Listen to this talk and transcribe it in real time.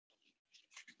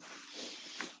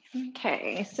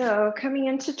Okay, so coming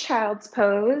into child's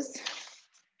pose.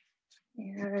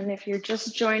 And if you're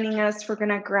just joining us, we're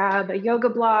gonna grab a yoga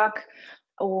block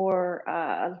or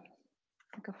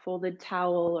like a folded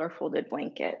towel or folded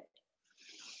blanket.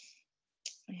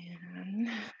 And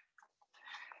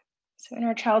so in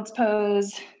our child's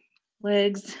pose,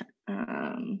 legs,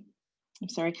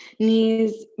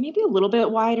 knees maybe a little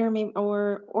bit wider, maybe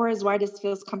or as wide as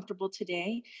feels comfortable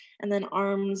today, and then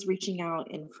arms reaching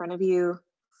out in front of you,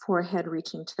 forehead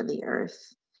reaching to the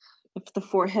earth. If the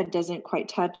forehead doesn't quite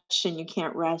touch and you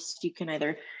can't rest, you can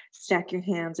either stack your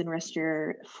hands and rest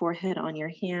your forehead on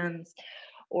your hands,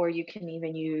 or you can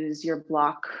even use your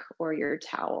block or your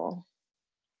towel.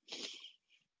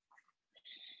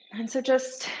 And so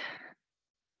just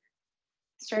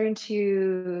starting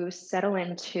to settle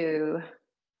into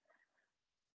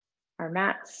our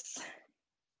mats,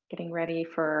 getting ready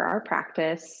for our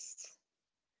practice.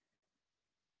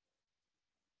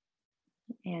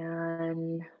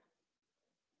 And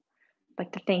I'd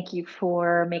like to thank you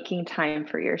for making time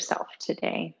for yourself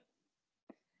today.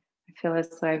 I feel as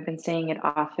though I've been saying it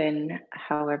often,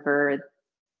 however,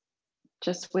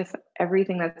 just with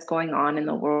everything that's going on in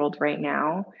the world right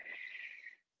now,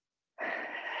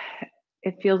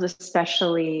 it feels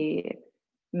especially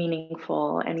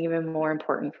meaningful and even more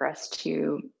important for us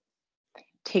to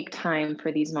take time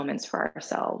for these moments for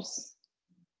ourselves,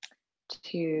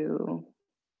 to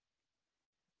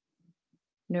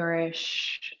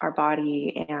nourish our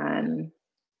body and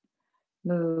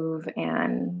move.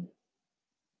 And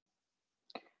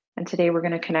today we're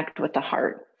going to connect with the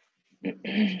heart.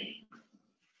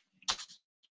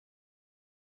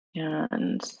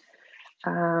 And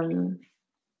I'm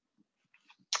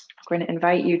going to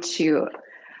invite you to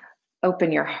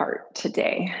open your heart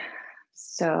today.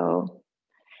 So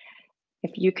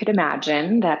if you could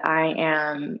imagine that I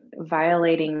am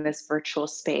violating this virtual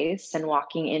space and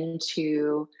walking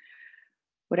into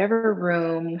whatever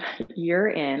room you're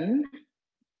in,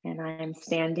 and I'm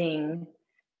standing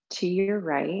to your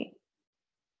right,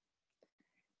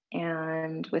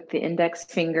 and with the index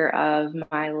finger of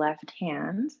my left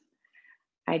hand,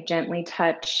 I gently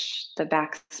touch the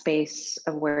back space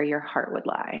of where your heart would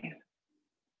lie.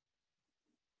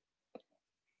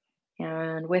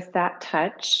 And with that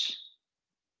touch,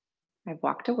 I've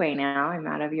walked away now, I'm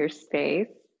out of your space.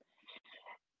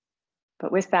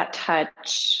 But with that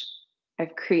touch,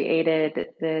 I've created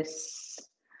this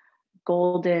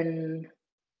golden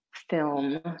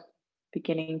film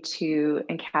beginning to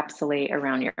encapsulate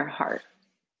around your heart.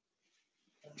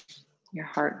 Your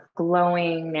heart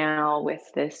glowing now with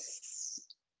this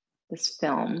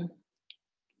film.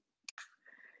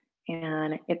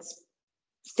 And it's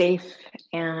safe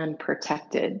and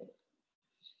protected.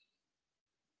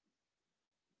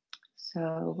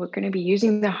 So we're going to be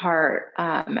using the heart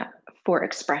for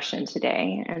expression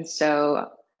today. And so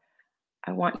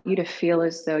I want you to feel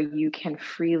as though you can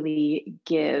freely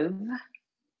give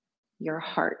your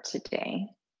heart today.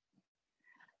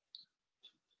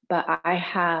 But I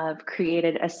have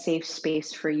created a safe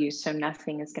space for you, so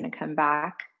nothing is going to come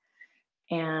back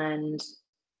and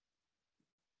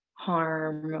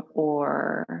harm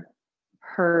or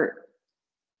hurt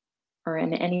or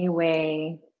in any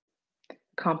way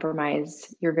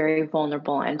compromise your very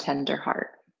vulnerable and tender heart.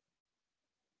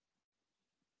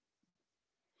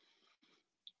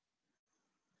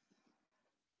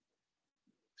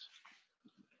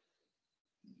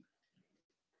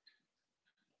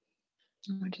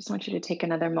 I just want you to take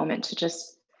another moment to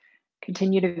just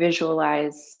continue to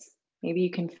visualize. Maybe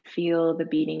you can feel the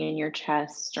beating in your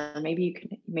chest, or maybe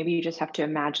you just have to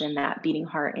imagine that beating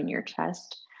heart in your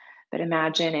chest, but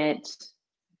imagine it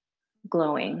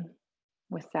glowing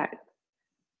with that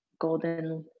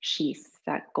golden sheath,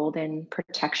 that golden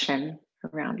protection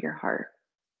around your heart.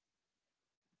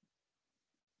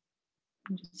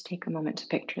 And just take a moment to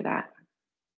picture that.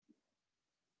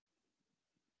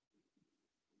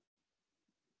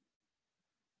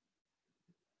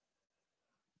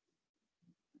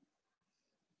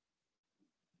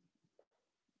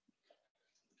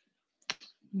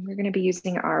 We're going to be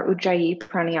using our Ujjayi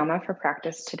pranayama for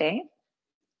practice today.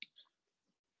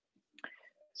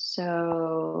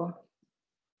 So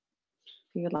if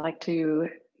you would like to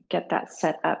get that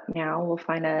set up now, we'll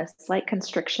find a slight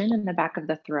constriction in the back of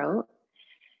the throat.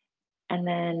 And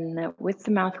then with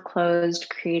the mouth closed,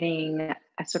 creating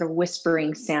a sort of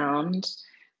whispering sound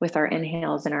with our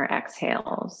inhales and our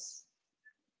exhales.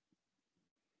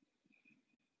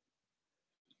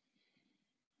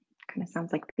 Kind of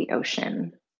sounds like the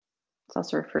ocean. It's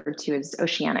also referred to as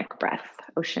oceanic breath,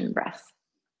 ocean breath.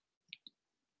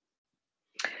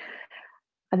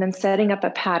 And then setting up a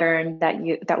pattern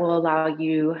that will allow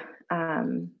you,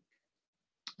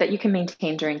 that you can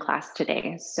maintain during class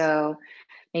today. So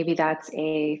maybe that's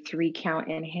a 3-count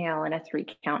inhale and a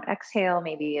 3-count exhale.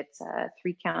 Maybe it's a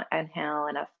 3-count inhale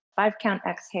and a 5-count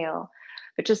exhale,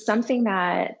 but just something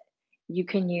that you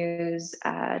can use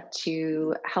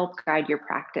to help guide your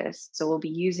practice. So we'll be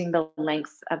using the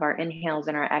lengths of our inhales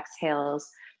and our exhales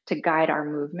to guide our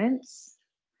movements.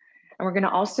 And we're going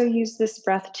to also use this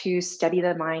breath to steady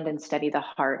the mind and steady the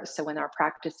heart. So when our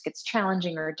practice gets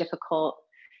challenging or difficult,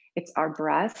 it's our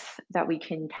breath that we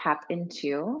can tap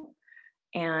into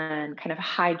and kind of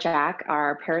hijack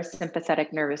our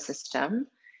parasympathetic nervous system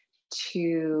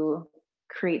to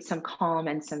create some calm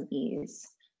and some ease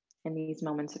in these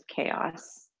moments of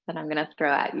chaos that I'm going to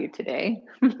throw at you today.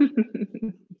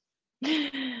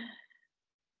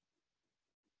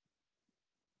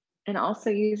 And also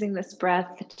using this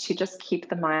breath to just keep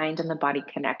the mind and the body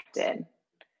connected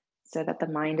so that the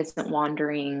mind isn't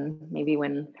wandering.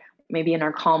 Maybe in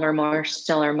our calmer, more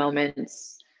stiller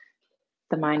moments,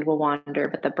 the mind will wander,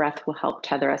 but the breath will help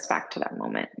tether us back to that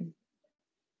moment.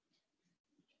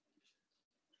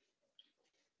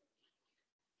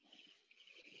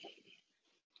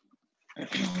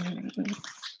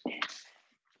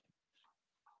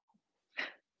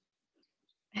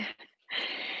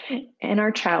 In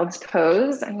our child's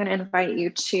pose, I'm going to invite you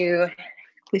to,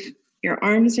 if your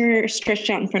arms are stretched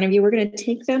out in front of you, we're going to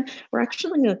take them. We're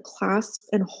actually going to clasp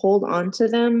and hold onto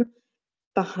them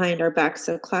behind our back.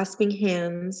 So clasping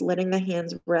hands, letting the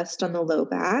hands rest on the low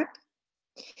back,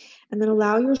 and then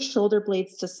allow your shoulder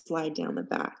blades to slide down the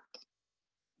back.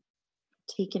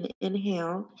 Take an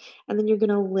inhale, and then you're going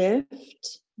to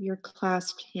lift your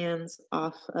clasped hands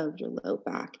off of your low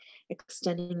back,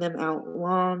 extending them out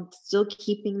long, still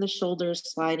keeping the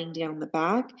shoulders sliding down the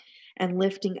back and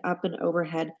lifting up and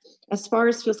overhead as far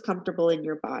as feels comfortable in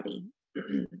your body.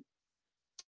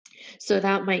 So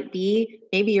that might be,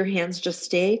 maybe your hands just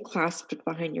stay clasped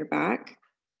behind your back.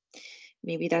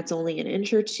 Maybe that's only an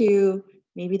inch or two.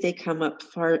 Maybe they come up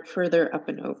further up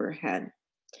and overhead.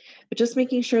 But just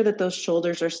making sure that those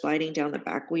shoulders are sliding down the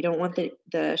back. We don't want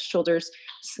the shoulders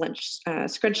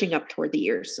scrunching up toward the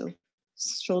ears. So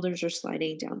shoulders are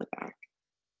sliding down the back.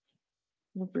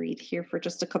 We'll breathe here for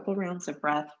just a couple rounds of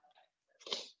breath.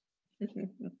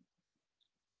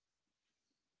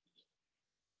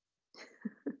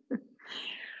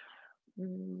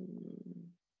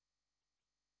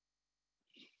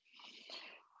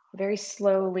 Very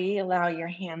slowly allow your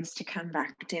hands to come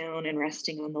back down and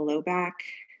resting on the low back.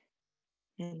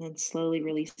 And then slowly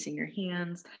releasing your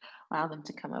hands, allow them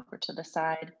to come over to the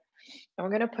side. And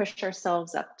we're going to push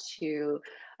ourselves up to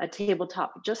a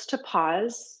tabletop just to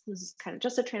pause. This is kind of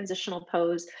just a transitional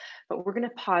pose, but we're going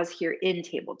to pause here in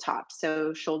tabletop.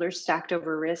 So shoulders stacked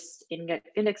over wrists,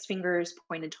 index fingers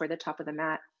pointed toward the top of the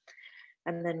mat,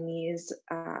 and the knees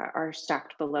are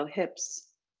stacked below hips.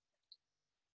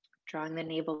 Drawing the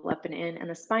navel up and in, and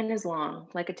the spine is long,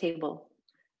 like a table,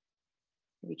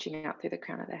 reaching out through the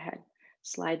crown of the head.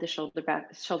 Slide the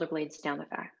shoulder blades down the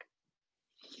back.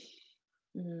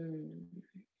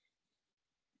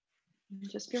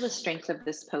 Just feel the strength of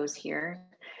this pose here,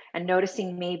 and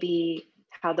noticing maybe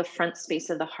how the front space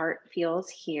of the heart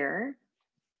feels here.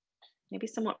 Maybe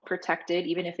somewhat protected,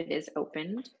 even if it is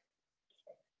opened.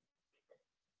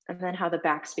 And then how the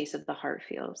back space of the heart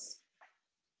feels.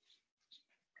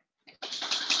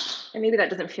 And maybe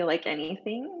that doesn't feel like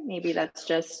anything. Maybe that's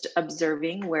just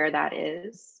observing where that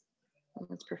is. And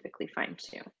that's perfectly fine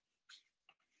too.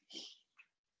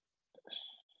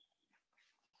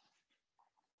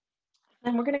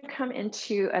 And we're going to come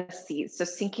into a seat. So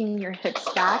sinking your hips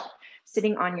back,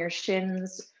 sitting on your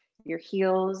shins, your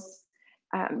heels.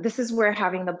 This is where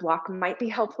having the block might be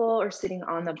helpful, or sitting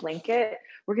on the blanket.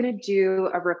 We're going to do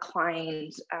a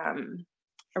reclined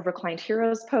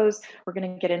hero's pose. We're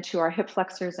going to get into our hip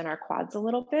flexors and our quads a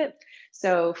little bit.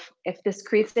 So if this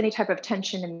creates any type of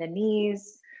tension in the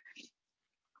knees,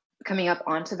 coming up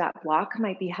onto that block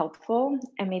might be helpful,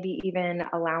 and maybe even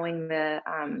allowing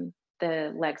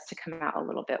the legs to come out a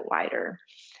little bit wider.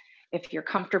 If you're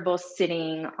comfortable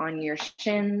sitting on your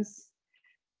shins,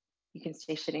 you can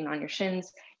stay sitting on your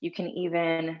shins. You can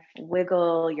even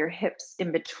wiggle your hips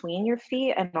in between your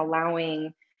feet and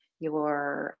allowing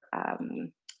your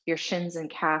shins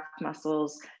and calf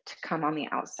muscles to come on the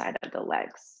outside of the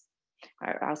legs,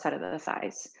 or outside of the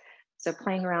thighs. So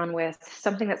playing around with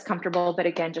something that's comfortable, but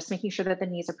again, just making sure that the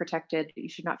knees are protected. You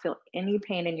should not feel any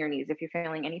pain in your knees. If you're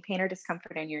feeling any pain or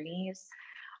discomfort in your knees,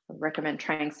 I recommend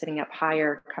trying sitting up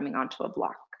higher, coming onto a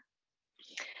block.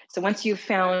 So once you've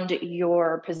found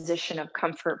your position of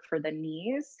comfort for the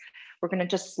knees, We're going to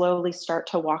just slowly start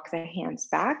to walk the hands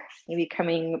back, maybe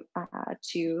coming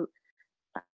to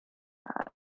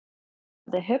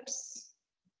the hips.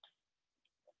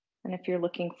 And if you're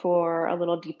looking for a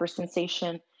little deeper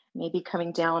sensation, maybe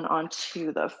coming down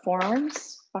onto the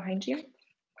forearms behind you.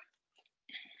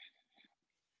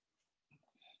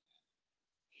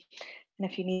 And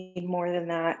if you need more than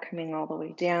that, coming all the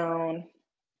way down,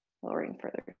 lowering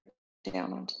further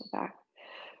down onto the back.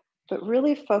 But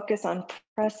really focus on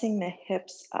pressing the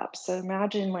hips up. So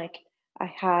imagine like I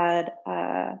had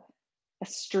a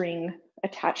string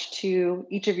attached to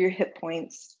each of your hip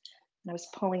points, and I was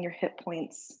pulling your hip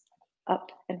points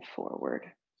up and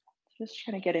forward. Just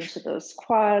trying to get into those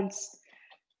quads,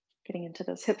 getting into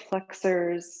those hip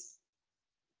flexors,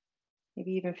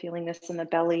 maybe even feeling this in the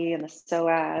belly and the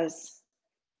psoas.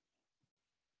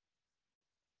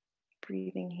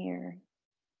 Breathing here.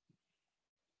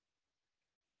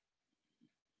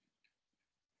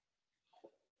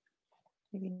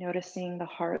 Maybe noticing the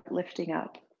heart lifting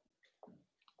up.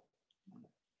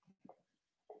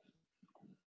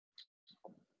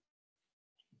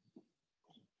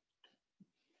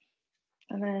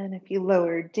 And then if you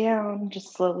lower down,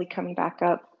 just slowly coming back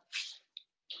up,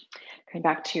 coming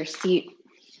back to your seat.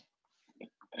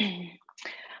 And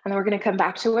then we're going to come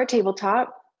back to our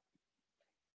tabletop.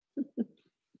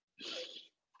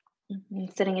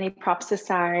 Setting any props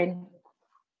aside.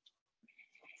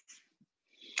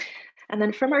 And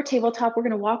then from our tabletop, we're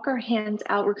going to walk our hands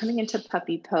out. We're coming into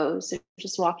puppy pose. So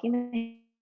just walking the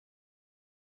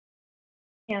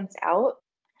hands out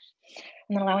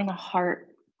and then allowing the heart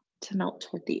to melt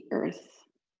toward the earth.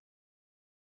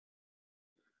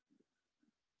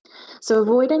 So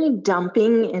avoid any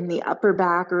dumping in the upper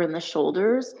back or in the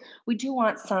shoulders. We do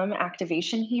want some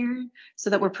activation here so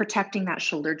that we're protecting that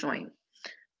shoulder joint.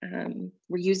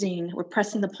 We're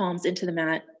pressing the palms into the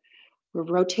mat. We're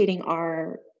rotating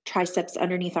our triceps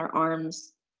underneath our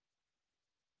arms.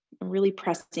 I'm really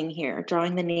pressing here,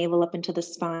 drawing the navel up into the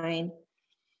spine.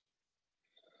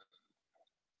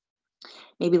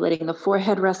 Maybe letting the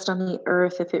forehead rest on the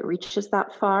earth if it reaches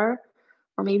that far,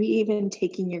 or maybe even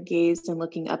taking your gaze and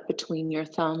looking up between your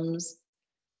thumbs,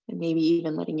 and maybe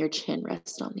even letting your chin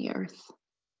rest on the earth.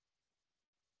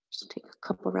 Just take a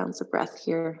couple rounds of breath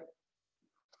here.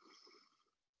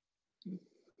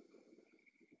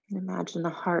 Imagine the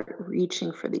heart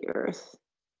reaching for the earth,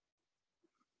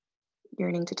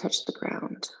 yearning to touch the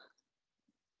ground.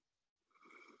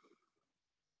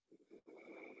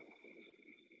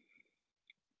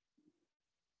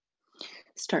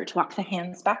 Start to walk the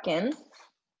hands back in.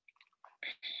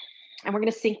 And we're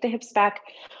going to sink the hips back,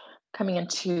 coming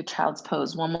into child's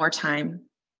pose one more time.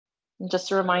 And just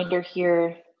a reminder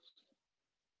here,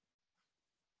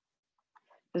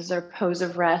 this is our pose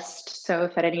of rest. So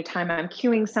if at any time I'm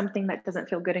cueing something that doesn't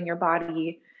feel good in your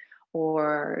body,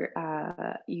 or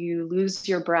you lose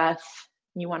your breath,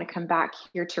 you want to come back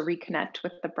here to reconnect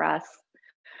with the breath,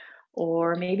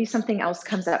 or maybe something else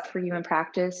comes up for you in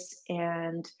practice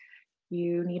and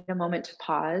you need a moment to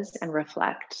pause and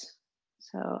reflect.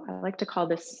 So I like to call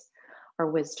this our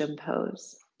wisdom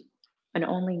pose. And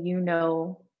only you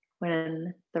know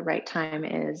when the right time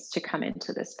is to come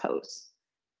into this pose.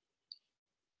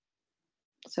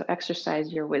 So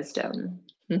exercise your wisdom.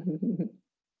 All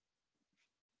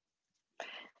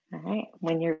right,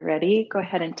 when you're ready, go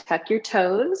ahead and tuck your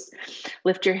toes,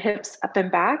 lift your hips up and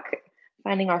back,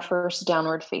 finding our first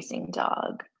downward facing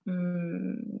dog.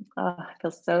 Oh, I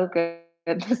feel so good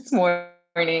this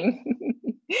morning.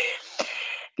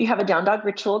 If you have a down dog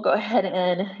ritual, go ahead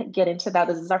and get into that.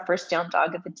 This is our first down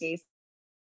dog of the day.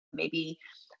 Maybe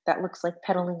that looks like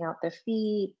pedaling out the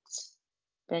feet,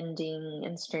 bending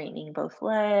and straightening both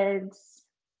legs.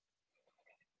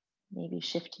 Maybe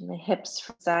shifting the hips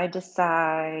from side to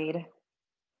side,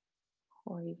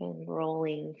 or even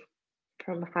rolling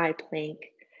from high plank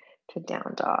to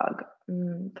down dog.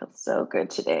 Feels so good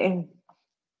today.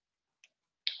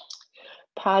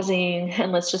 Pausing,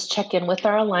 and let's just check in with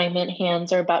our alignment.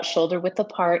 Hands are about shoulder width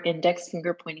apart, index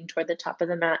finger pointing toward the top of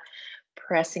the mat,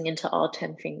 pressing into all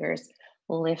 10 fingers,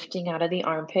 lifting out of the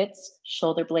armpits,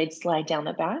 shoulder blades slide down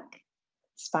the back,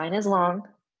 spine is long.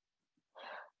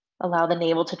 Allow the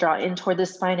navel to draw in toward the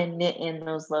spine and knit in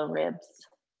those low ribs.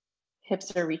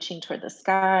 Hips are reaching toward the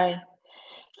sky.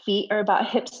 Feet are about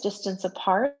hips distance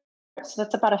apart. So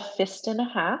that's about a fist and a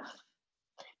half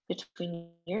between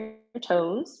your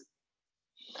toes.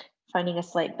 Finding a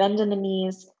slight bend in the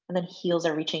knees, and then heels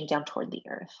are reaching down toward the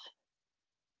earth.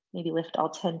 Maybe lift all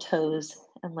 10 toes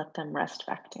and let them rest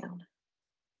back down.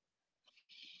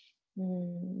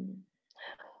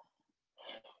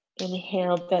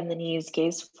 Inhale, bend the knees,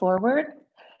 gaze forward.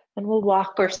 And we'll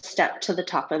walk or step to the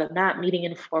top of the mat, meeting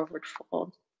in forward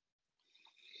fold.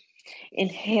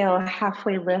 Inhale,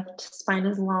 halfway lift, spine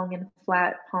is long and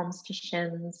flat, palms to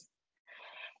shins.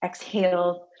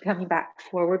 Exhale, coming back,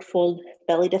 forward fold,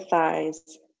 belly to thighs.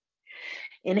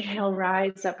 Inhale,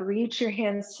 rise up, reach your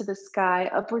hands to the sky,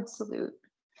 upward salute.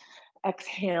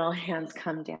 Exhale, hands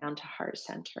come down to heart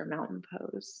center, mountain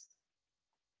pose.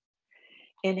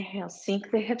 Inhale, sink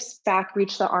the hips back,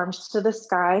 reach the arms to the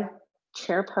sky,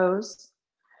 chair pose.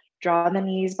 Draw the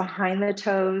knees behind the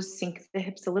toes, sink the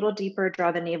hips a little deeper,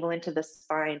 draw the navel into the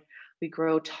spine. We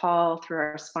grow tall through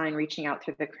our spine, reaching out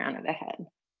through the crown of the head.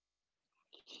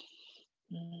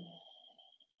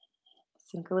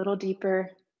 Sink a little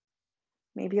deeper,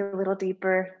 maybe a little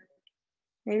deeper,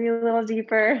 maybe a little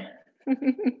deeper.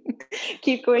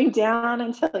 Keep going down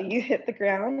until you hit the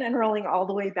ground and rolling all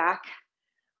the way back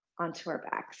onto our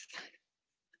backs.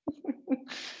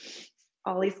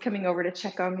 Ollie's coming over to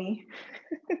check on me.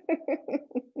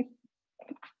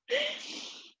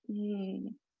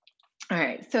 All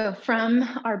right, so from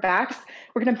our backs,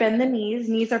 we're gonna bend the knees.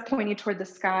 Knees are pointing toward the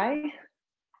sky.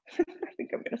 I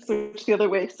think I'm gonna switch the other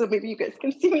way so maybe you guys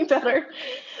can see me better.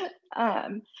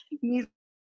 Knees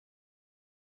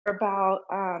are about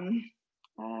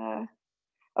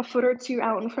a foot or two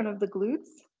out in front of the glutes.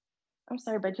 I'm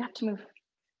sorry, bud, you have to move.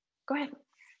 Go ahead.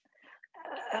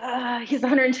 He's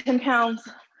 110 pounds.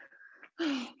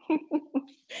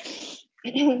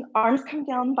 Arms come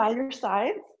down by your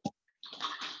sides.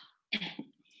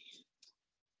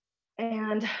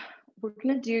 And we're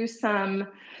gonna do some,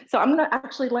 so I'm gonna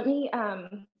actually, let me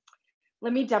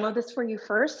demo this for you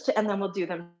first, and then we'll do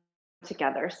them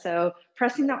together. So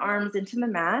pressing the arms into the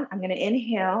mat, I'm gonna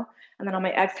inhale, and then on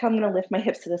my exhale, I'm gonna lift my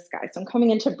hips to the sky. So I'm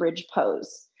coming into bridge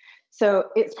pose. So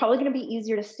it's probably gonna be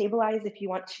easier to stabilize if you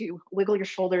want to wiggle your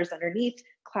shoulders underneath,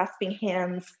 clasping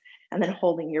hands, and then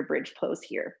holding your bridge pose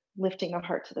here, lifting the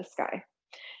heart to the sky.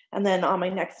 And then on my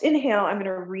next inhale, I'm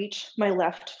gonna reach my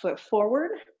left foot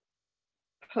forward.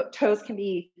 Toes can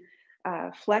be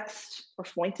flexed or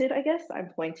pointed, I guess. I'm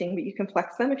pointing, but you can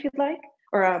flex them if you'd like,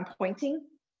 or pointing.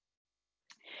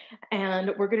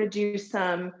 And we're gonna do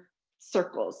some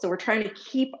circles. So we're trying to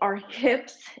keep our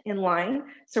hips in line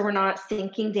so we're not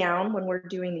sinking down when we're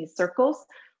doing these circles.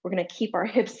 We're gonna keep our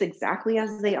hips exactly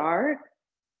as they are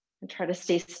and try to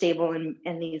stay stable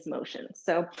in these motions.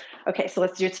 So, okay, so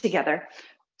let's do it together.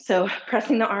 So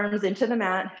pressing the arms into the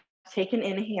mat, take an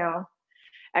inhale.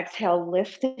 Exhale,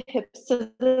 lift the hips to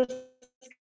the sky.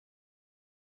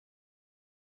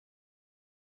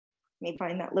 Maybe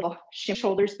find that little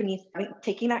shoulders beneath,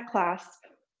 taking that clasp.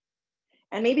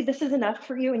 And maybe this is enough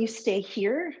for you and you stay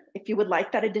here. If you would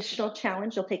like that additional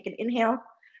challenge, you'll take an inhale,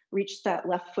 reach that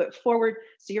left foot forward.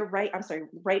 So your right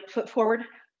foot forward.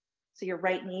 So your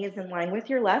right knee is in line with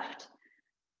your left,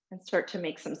 and start to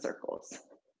make some circles.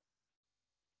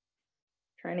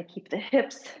 Trying to keep the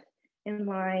hips in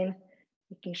line,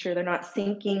 making sure they're not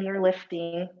sinking or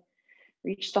lifting.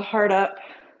 Reach the heart up.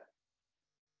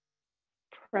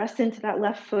 Press into that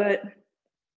left foot.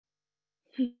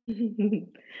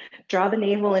 Draw the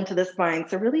navel into the spine.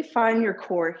 So really find your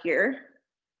core here,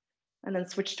 and then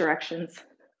switch directions.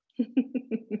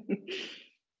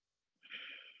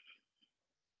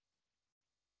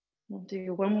 We'll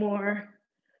do one more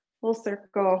full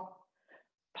circle.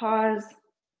 Pause.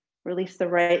 Release the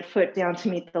right foot down to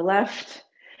meet the left,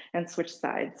 and switch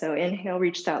sides. So inhale,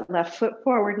 reach that left foot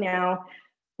forward now.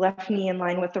 Left knee in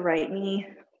line with the right knee.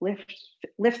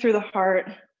 Lift through the heart,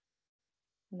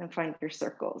 and then find your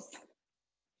circles.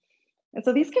 And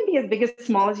so these can be as big as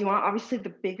small as you want. Obviously,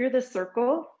 the bigger the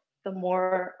circle, the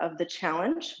more of the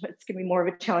challenge. It's gonna be more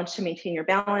of a challenge to maintain your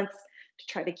balance, to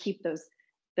try to keep those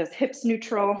hips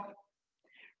neutral.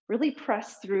 Really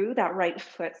press through that right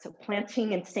foot. So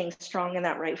planting and staying strong in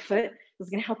that right foot is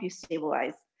gonna help you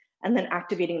stabilize. And then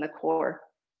activating the core,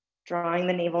 drawing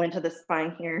the navel into the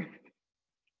spine here.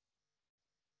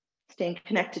 Staying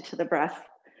connected to the breath.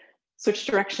 Switch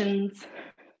directions.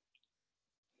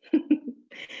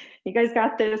 You guys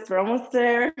got this, we're almost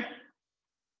there.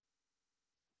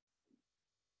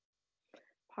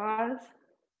 Pause.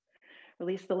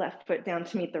 Release the left foot down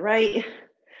to meet the right.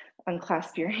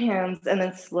 Unclasp your hands, and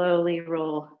then slowly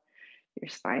roll your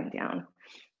spine down.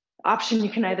 Option, you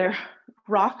can either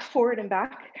rock forward and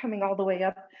back, coming all the way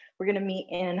up. We're gonna meet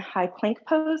in high plank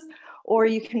pose, or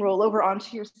you can roll over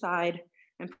onto your side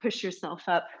and push yourself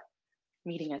up,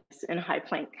 meeting us in high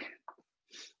plank.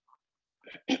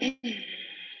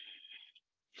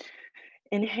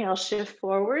 Inhale, shift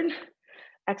forward.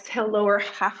 Exhale, lower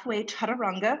halfway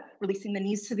chaturanga, releasing the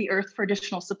knees to the earth for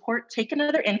additional support. Take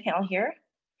another inhale here.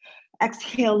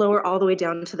 Exhale, lower all the way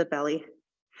down to the belly.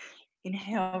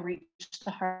 Inhale, reach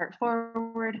the heart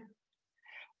forward.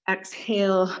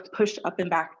 Exhale, push up and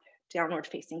back, downward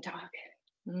facing dog.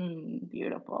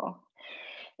 Beautiful.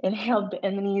 Inhale,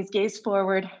 bend the knees, gaze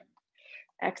forward.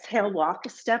 Exhale, walk a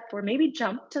step or maybe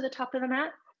jump to the top of the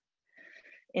mat.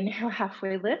 Inhale,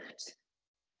 halfway lift.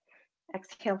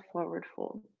 Exhale, forward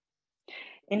fold.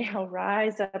 Inhale,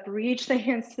 rise up, reach the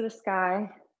hands to the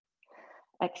sky.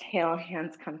 Exhale,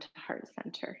 hands come to heart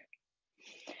center.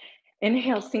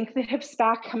 Inhale, sink the hips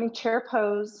back, coming chair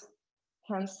pose.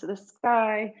 Hands to the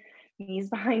sky, knees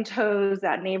behind toes,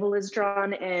 that navel is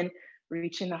drawn in,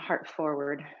 reaching the heart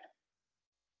forward.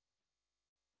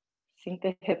 Sink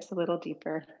the hips a little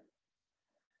deeper.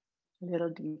 A little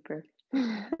deeper.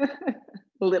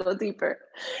 A little deeper.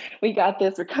 We got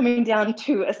this. We're coming down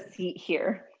to a seat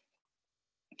here.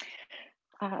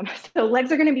 So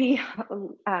legs are going to be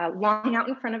long out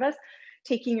in front of us,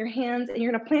 taking your hands, and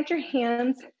you're going to plant your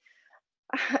hands.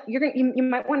 You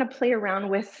might want to play around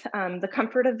with the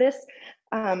comfort of this.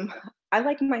 I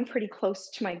like mine pretty close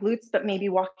to my glutes, but maybe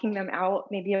walking them out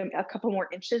maybe a couple more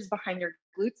inches behind your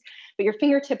glutes, but your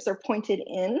fingertips are pointed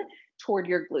in toward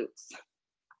your glutes.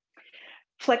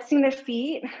 Flexing the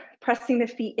feet, pressing the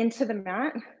feet into the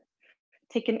mat.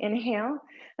 Take an inhale,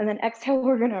 and then exhale,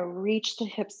 we're going to reach the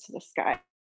hips to the sky.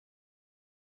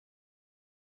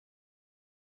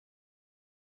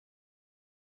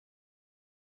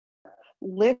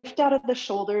 Lift out of the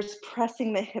shoulders,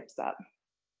 pressing the hips up.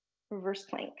 Reverse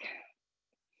plank.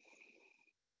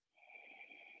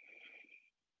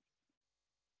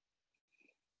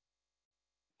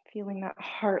 Feeling that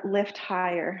heart lift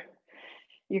higher.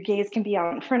 Your gaze can be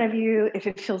out in front of you if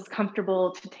it feels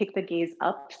comfortable to take the gaze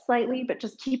up slightly, but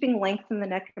just keeping length in the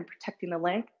neck and protecting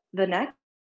the neck.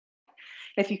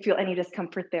 If you feel any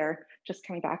discomfort there, just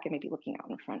coming back and maybe looking out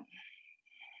in front.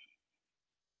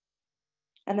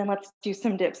 And then let's do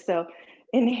some dips. So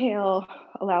inhale,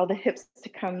 allow the hips to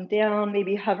come down,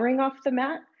 maybe hovering off the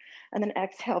mat, and then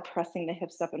exhale, pressing the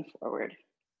hips up and forward.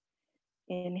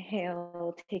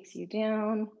 Inhale takes you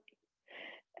down.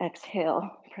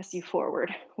 Exhale, press you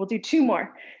forward. We'll do two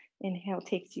more. Inhale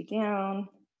takes you down.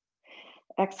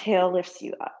 Exhale lifts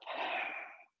you up.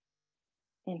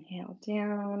 Inhale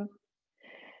down.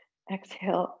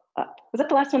 Exhale up. Was that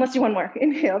the last one? Let's do one more.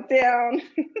 Inhale down.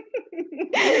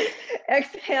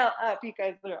 Exhale up. You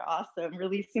guys are awesome.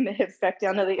 Releasing the hips back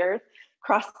down to the earth.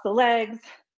 Cross the legs.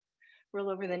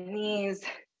 Roll over the knees.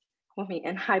 We'll be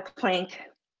in high plank.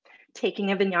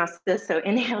 Taking a vinyasa. So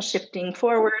inhale, shifting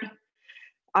forward.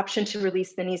 Option to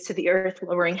release the knees to the earth,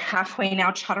 lowering halfway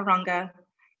now, chaturanga.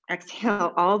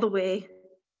 Exhale all the way.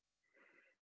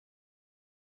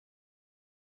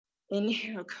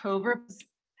 Inhale, cobra.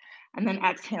 And then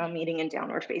exhale, meeting in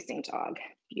downward facing dog.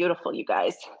 Beautiful, you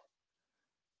guys.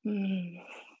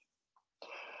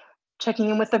 Checking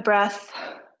in with the breath.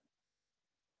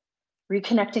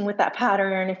 Reconnecting with that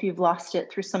pattern if you've lost it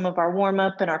through some of our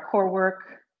warm-up and our core work.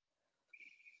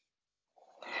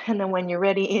 And then when you're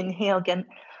ready, inhale again.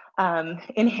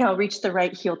 Inhale, reach the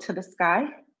right heel to the sky.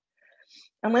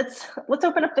 And let's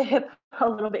open up the hip a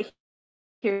little bit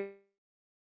here.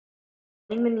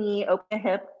 Bring the knee, open the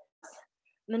hip.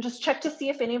 And then just check to see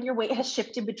if any of your weight has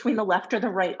shifted between the left or the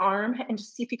right arm, and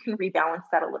just see if you can rebalance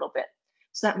that a little bit.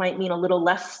 So that might mean a little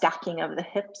less stacking of the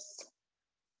hips.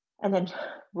 And then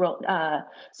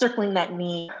circling that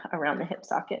knee around the hip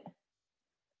socket.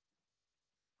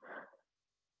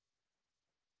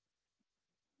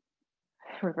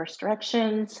 Reverse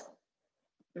directions.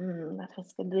 That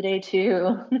feels good today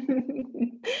too.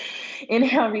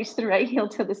 Inhale, reach the right heel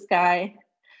to the sky.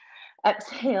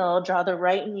 Exhale, draw the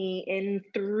right knee in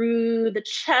through the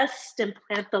chest and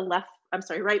plant the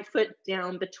right foot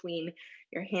down between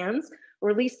your hands.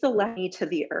 Release the left knee to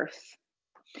the earth.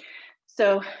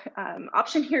 So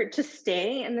option here to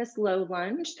stay in this low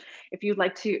lunge. If you'd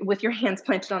like to, with your hands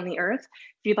planted on the earth,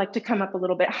 if you'd like to come up a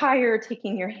little bit higher,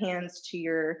 taking your hands to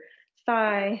your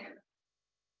thigh,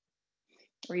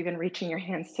 or even reaching your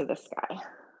hands to the sky.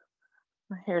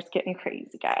 My hair's getting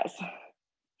crazy, guys.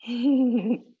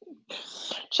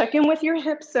 Check in with your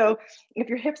hips. So if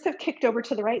your hips have kicked over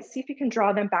to the right, see if you can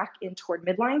draw them back in toward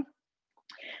midline.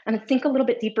 And then sink a little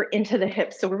bit deeper into the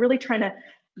hips. So we're really trying to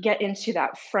get into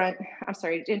that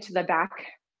into the back,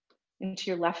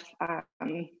 into your left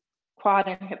quad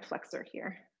and hip flexor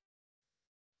here.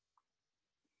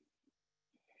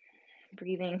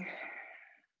 Breathing.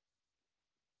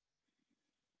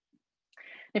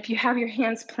 If you have your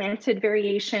hands planted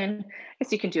variation, I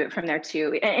guess you can do it from there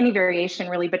too, any variation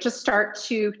really, but just start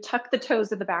to tuck the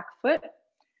toes of the back foot.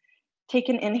 Take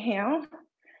an inhale,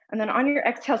 and then on your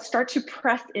exhale, start to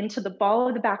press into the ball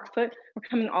of the back foot. We're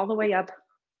coming all the way up,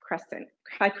 crescent,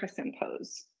 high crescent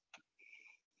pose.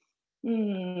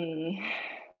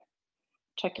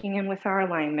 Checking in with our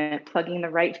alignment, plugging the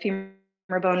right femur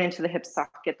bone into the hip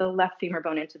socket, the left femur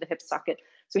bone into the hip socket.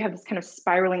 So we have this kind of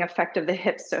spiraling effect of the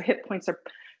hips. So hip points are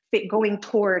going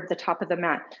toward the top of the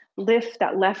mat. Lift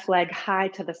that left leg high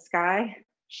to the sky,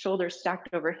 shoulders stacked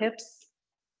over hips.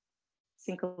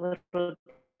 Sink a little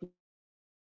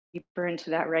deeper into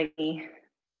that right knee.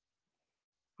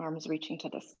 Arms reaching to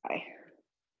the sky.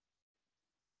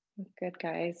 Good,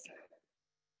 guys.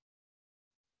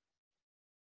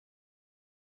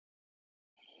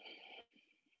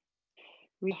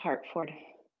 Reach heart forward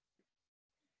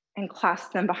and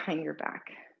clasp them behind your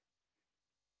back.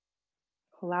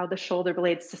 Allow the shoulder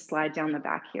blades to slide down the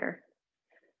back here.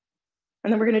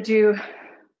 And then we're going to do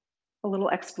a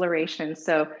little exploration.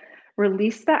 So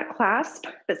release that clasp,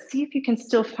 but see if you can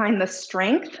still find the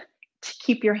strength to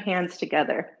keep your hands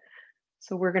together.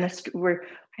 So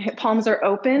palms are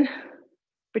open,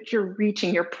 but you're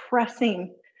reaching, you're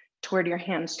pressing toward your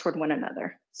hands toward one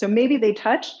another. So maybe they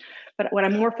touch, but what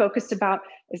I'm more focused about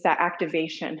is that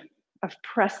activation of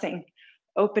pressing,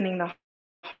 opening the,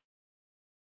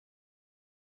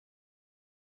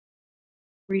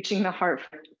 reaching the heart.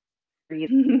 Breathe.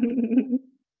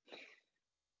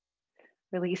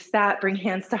 Release that, bring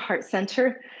hands to heart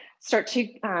center. Start to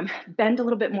bend a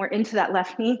little bit more into that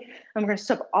left knee. And we're gonna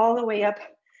step all the way up,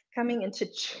 coming into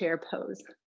chair pose.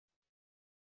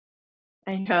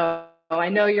 I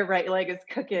know your right leg is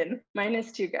cooking. Mine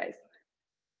is too, guys.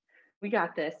 We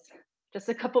got this. Just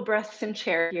a couple breaths in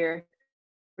chair here.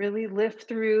 Really lift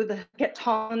through, get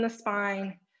tall in the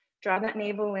spine, draw that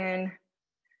navel in.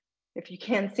 If you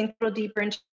can, sink a little deeper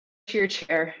into your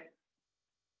chair.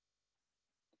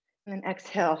 And then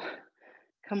exhale,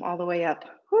 come all the way up.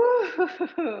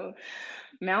 Woo!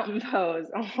 Mountain pose.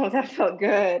 Oh, that felt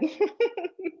good.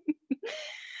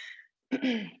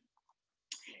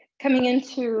 Coming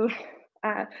into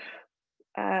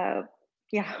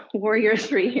warrior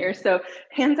three here. So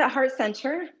hands at heart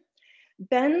center.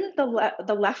 Bend the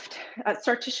left,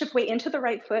 start to shift weight into the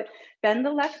right foot, bend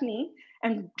the left knee,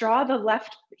 and draw the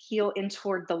left heel in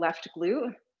toward the left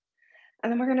glute.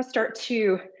 And then we're gonna start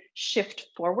to shift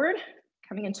forward,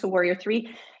 coming into warrior three,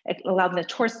 allow the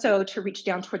torso to reach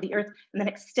down toward the earth, and then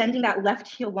extending that left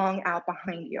heel long out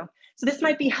behind you. So this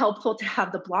might be helpful to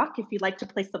have the block. If you'd like to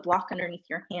place the block underneath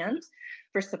your hand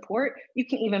for support, you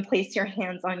can even place your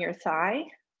hands on your thigh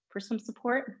for some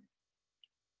support,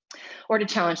 or to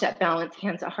challenge that balance,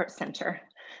 hands at heart center.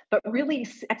 But really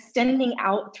extending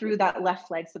out through that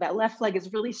left leg. So that left leg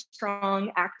is really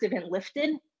strong, active, and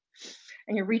lifted.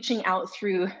 And you're reaching out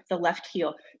through the left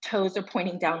heel. Toes are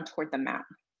pointing down toward the mat.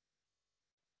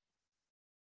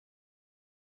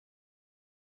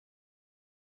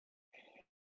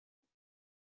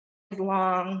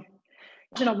 Long,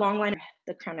 in a long line,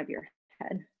 the crown of your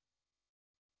head.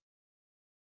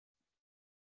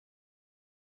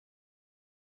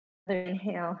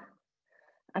 Inhale,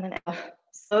 and then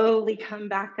slowly come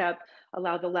back up.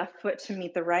 Allow the left foot to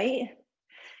meet the right.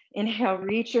 Inhale,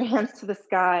 reach your hands to the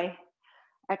sky.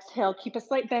 Exhale, keep a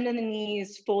slight bend in the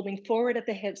knees, folding forward at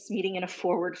the hips, meeting in a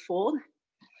forward fold.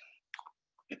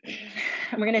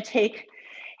 And we're gonna take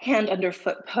hand under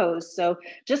foot pose. So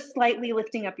just slightly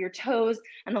lifting up your toes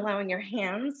and allowing your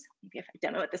hands, maybe if I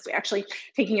demo it this way, actually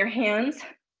taking your hands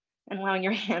and allowing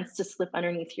your hands to slip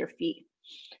underneath your feet.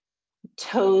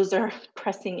 Toes are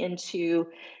pressing into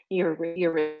your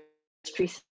wrist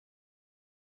crease.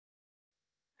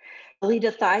 Belly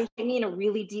to thigh, you need a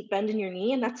really deep bend in your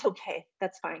knee, and that's okay,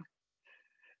 that's fine.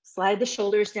 Slide the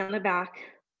shoulders down the back.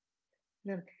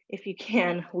 And then if you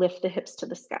can, lift the hips to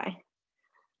the sky.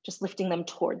 Just lifting them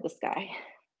toward the sky.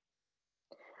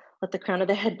 Let the crown of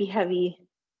the head be heavy.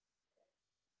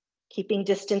 Keeping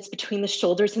distance between the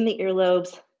shoulders and the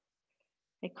earlobes.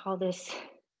 I call this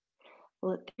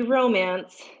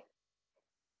romance.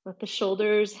 Let the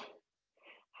shoulders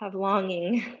have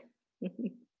longing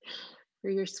for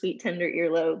your sweet, tender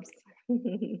earlobes.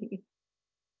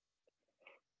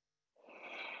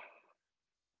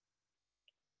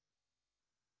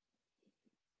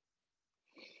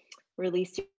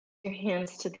 Release your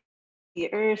hands to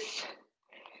the earth.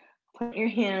 Put your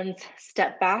hands,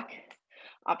 step back.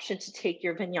 Option to take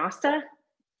your vinyasa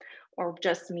or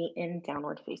just meet in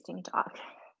downward facing dog.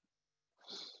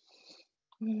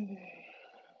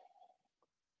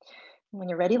 When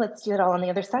you're ready, let's do it all on the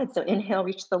other side. So inhale,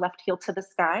 reach the left heel to the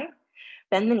sky,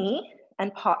 bend the knee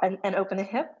and open the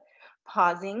hip,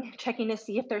 pausing, checking to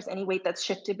see if there's any weight that's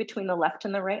shifted between the left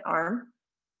and the right arm.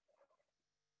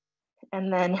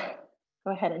 And then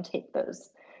go ahead and take those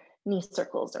knee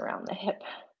circles around the hip.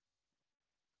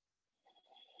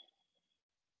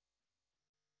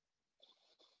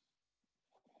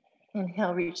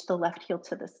 Inhale, reach the left heel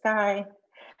to the sky.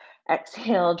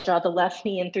 Exhale, draw the left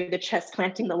knee in through the chest,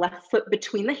 planting the left foot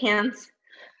between the hands.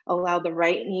 Allow the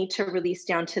right knee to release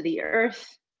down to the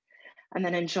earth. And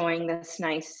then enjoying this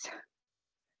nice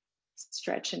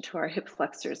stretch into our hip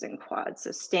flexors and quads.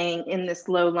 So staying in this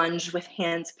low lunge with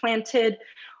hands planted,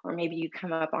 or maybe you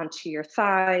come up onto your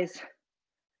thighs,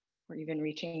 or even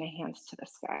reaching the hands to the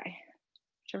sky.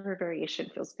 Whichever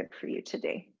variation feels good for you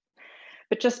today.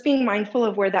 But just being mindful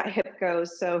of where that hip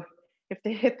goes. So if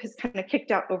the hip is kind of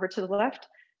kicked out over to the left,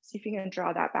 see if you can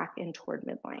draw that back in toward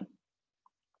midline.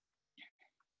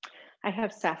 I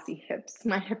have sassy hips.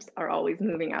 My hips are always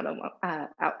moving out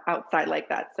outside like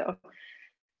that. So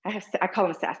I call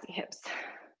them sassy hips.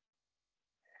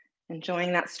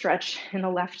 Enjoying that stretch in the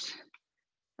left,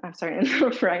 I'm sorry, in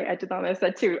the right, I did almost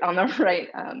said too, on the right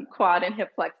quad and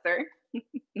hip flexor.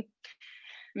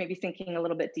 Maybe sinking a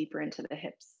little bit deeper into the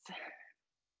hips.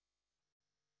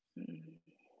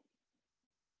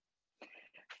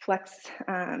 Flex,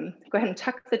 go ahead and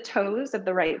tuck the toes of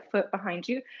the right foot behind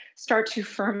you. Start to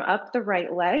firm up the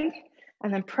right leg,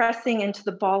 and then pressing into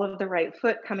the ball of the right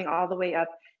foot, coming all the way up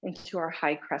into our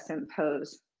high crescent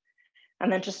pose.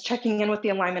 And then just checking in with the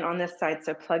alignment on this side.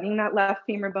 So plugging that left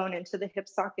femur bone into the hip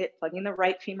socket, plugging the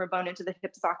right femur bone into the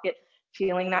hip socket,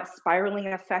 feeling that spiraling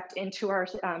effect into our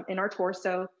in our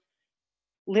torso,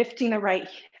 lifting the right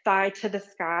thigh to the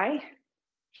sky,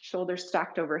 shoulders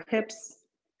stacked over hips.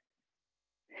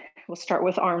 We'll start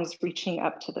with arms reaching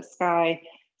up to the sky,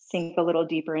 sink a little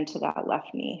deeper into that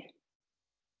left knee.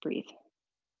 Breathe.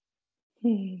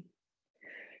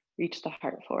 Reach the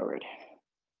heart forward.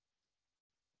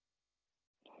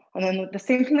 And then the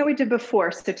same thing that we did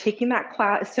before. So taking that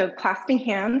clasping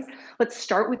hands, let's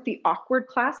start with the awkward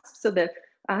clasp. So the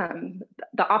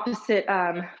opposite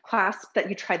clasp that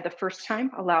you tried the first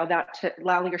time, allow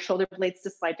your shoulder blades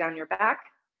to slide down your back.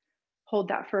 Hold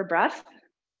that for a breath.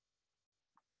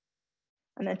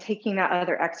 And then taking that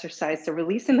other exercise. So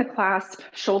releasing the clasp,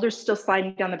 shoulders still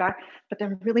sliding down the back, but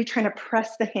then really trying to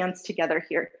press the hands together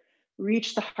here.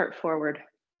 Reach the heart forward.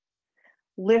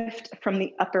 Lift from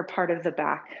the upper part of the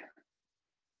back.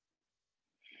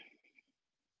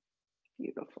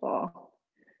 Beautiful.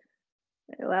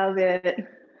 I love it.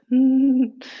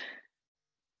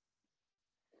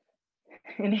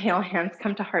 Inhale, hands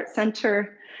come to heart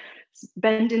center.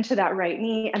 Bend into that right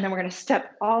knee, and then we're going to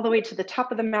step all the way to the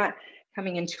top of the mat,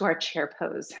 coming into our chair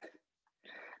pose.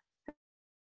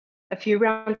 A few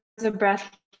rounds of breath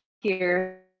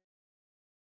here.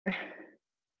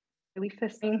 Really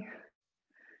fisting.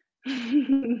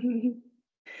 Getting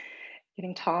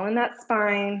tall in that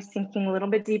spine, sinking a little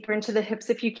bit deeper into the hips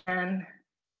if you can.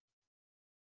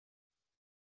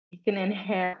 You can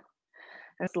inhale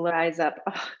and slow eyes up.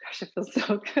 Oh gosh, it feels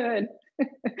so good.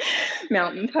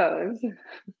 Mountain pose.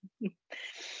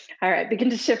 All right, begin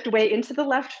to shift weight into the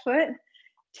left foot.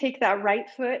 Take that right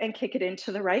foot and kick it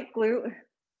into the right glute.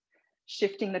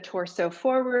 Shifting the torso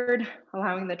forward,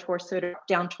 allowing the torso to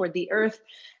down toward the earth,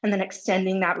 and then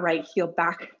extending that right heel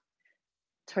back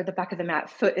toward the back of the mat.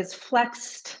 Foot is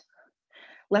flexed.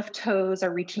 Left toes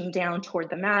are reaching down toward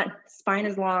the mat. Spine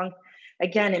is long.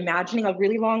 Again, imagining a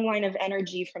really long line of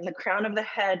energy from the crown of the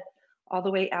head all the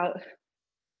way out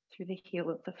through the heel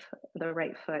of the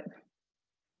right foot.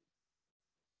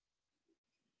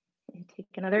 And take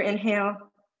another inhale.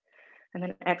 And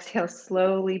then exhale,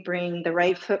 slowly bring the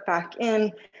right foot back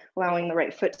in, allowing the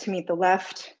right foot to meet the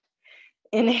left.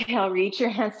 Inhale, reach your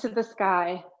hands to the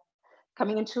sky.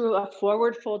 Coming into a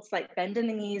forward fold, slight bend in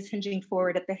the knees, hinging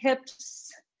forward at the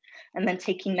hips. And then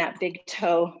taking that big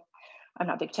toe,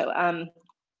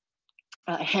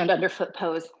 hand under foot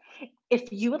pose. If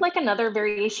you would like another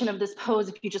variation of this pose,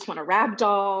 if you just want a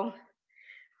ragdoll,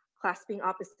 clasping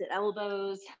opposite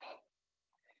elbows,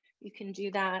 you can do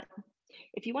that.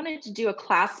 If you wanted to do a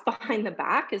clasp behind the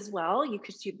back as well, you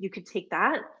could take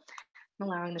that,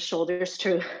 allowing the shoulders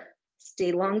to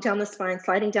stay long down the spine,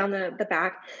 sliding down the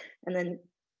back, and then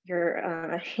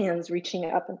your hands reaching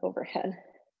up and overhead.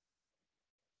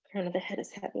 Crown of the head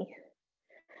is heavy.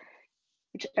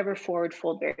 Whichever forward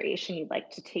fold variation you'd like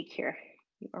to take here,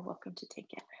 you are welcome to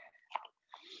take it.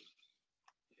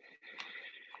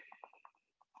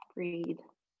 Breathe.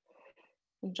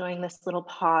 Enjoying this little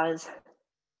pause.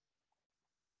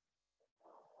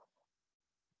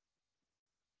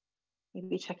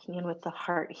 Maybe checking in with the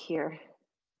heart here.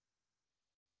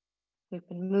 We've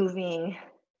been moving.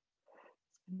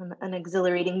 It's been an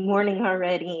exhilarating morning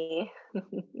already.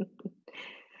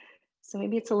 So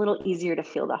maybe it's a little easier to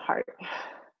feel the heart.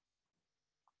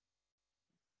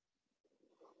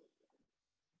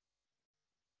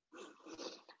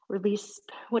 Release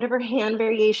whatever hand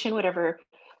variation, whatever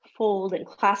fold and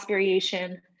clasp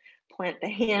variation. Plant the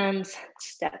hands,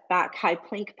 step back, high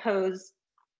plank pose.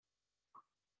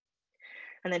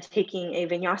 And then taking a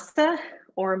vinyasa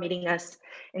or meeting us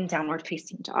in downward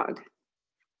facing dog.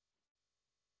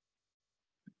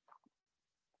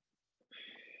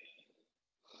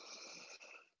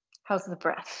 How's the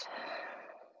breath?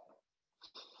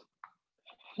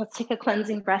 Let's take a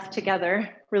cleansing breath together,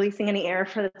 releasing any air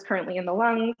that's currently in the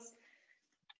lungs.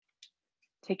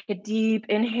 Take a deep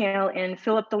inhale in,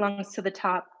 fill up the lungs to the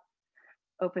top.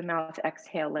 Open mouth,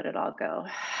 exhale, let it all go.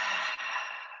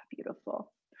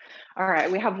 Beautiful. All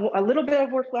right, we have a little bit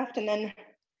of work left and then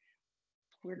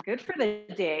we're good for the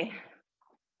day.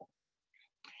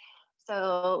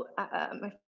 So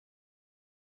my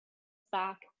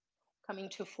back, coming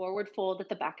to forward fold at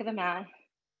the back of the mat.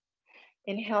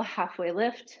 Inhale, halfway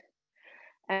lift.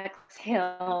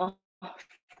 Exhale,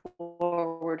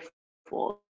 forward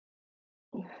fold.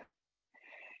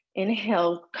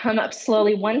 Inhale, come up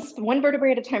slowly, one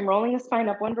vertebrae at a time, rolling the spine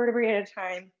up one vertebrae at a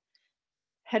time.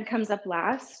 Head comes up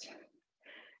last.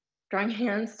 Drawing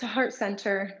hands to heart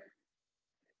center.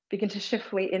 Begin to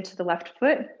shift weight into the left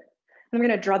foot. And we're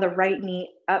going to draw the right knee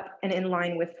up and in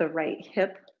line with the right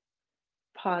hip.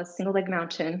 Pause, single leg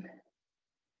mountain.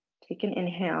 Take an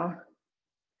inhale.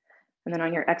 And then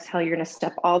on your exhale, you're going to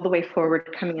step all the way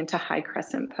forward, coming into high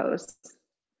crescent pose.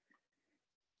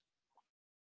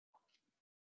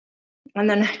 And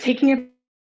then taking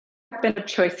a bit of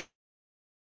choice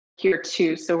here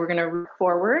too. So we're going to root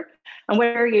forward and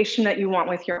what variation that you want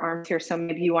with your arms here. So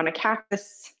maybe you want a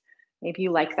cactus, maybe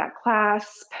you like that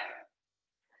clasp.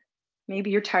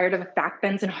 Maybe you're tired of back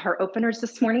bends and heart openers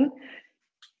this morning.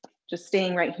 Just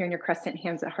staying right here in your crescent,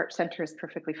 hands at heart center is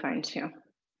perfectly fine too.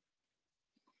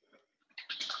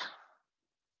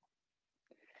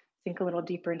 Sink a little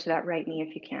deeper into that right knee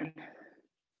if you can.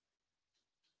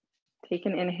 Take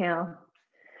an inhale.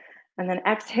 And then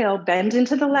exhale, bend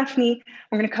into the left knee.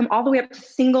 We're going to come all the way up to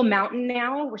single mountain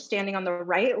now. We're standing on the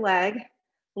right leg.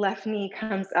 Left knee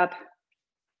comes up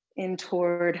in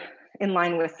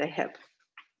line with the hip.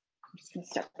 I'm just going to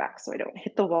step back so I don't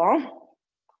hit the wall.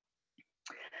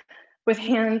 With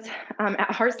hands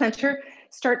at heart center,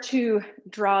 start to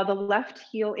draw the left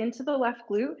heel into the left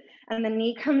glute, and the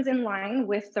knee comes in line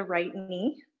with the right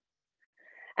knee.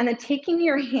 And then taking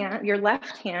your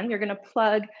left hand, you're going to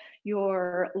plug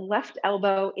your left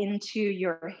elbow into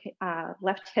your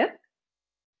left hip.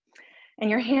 And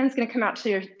your hand's going to come out to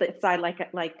your side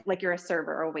like you're a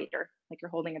server or a waiter, like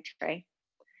you're holding a tray.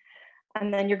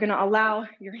 And then you're going to allow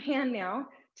your hand now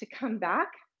to come back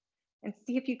and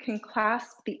see if you can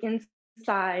clasp the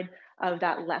inside of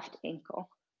that left ankle.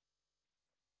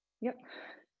 Yep.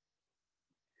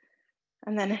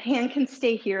 And then a hand can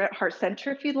stay here at heart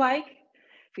center if you'd like.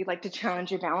 If you'd like to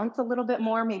challenge your balance a little bit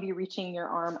more, maybe reaching your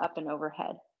arm up and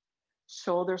overhead.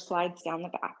 Shoulder slides down the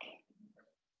back.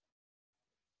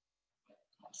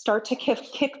 Start to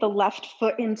kick the left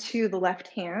foot into the left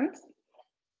hand.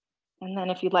 And then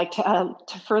if you'd like to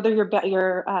further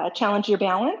challenge your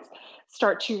balance,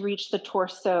 start to reach the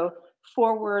torso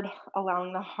forward,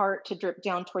 allowing the heart to drip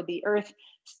down toward the earth.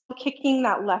 Still kicking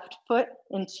that left foot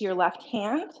into your left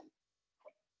hand.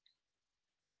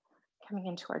 Coming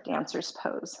into our dancer's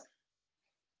pose.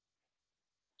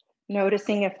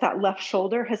 Noticing if that left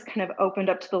shoulder has kind of opened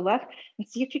up to the left, and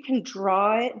see if you can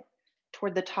draw it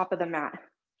toward the top of the mat.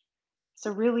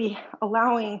 So really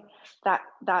allowing that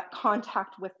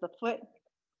contact with the foot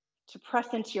to press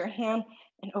into your hand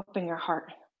and open your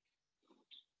heart.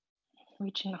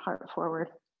 Reaching the heart forward.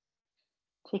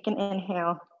 Take an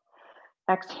inhale,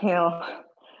 exhale,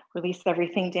 release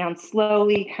everything down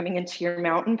slowly, coming into your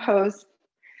mountain pose.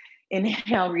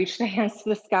 Inhale, reach the hands to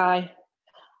the sky.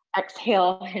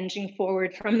 Exhale, hinging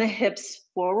forward from the hips,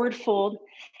 forward fold.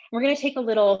 We're going to take a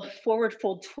little forward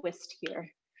fold twist here.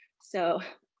 So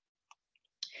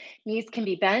knees can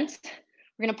be bent.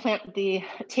 We're going to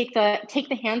take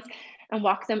the hands and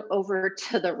walk them over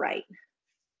to the right.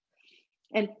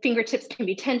 And fingertips can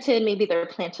be tented. Maybe they're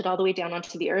planted all the way down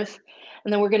onto the earth.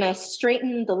 And then we're going to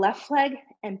straighten the left leg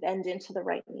and bend into the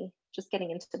right knee, just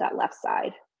getting into that left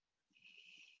side.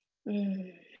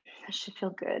 That should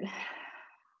feel good.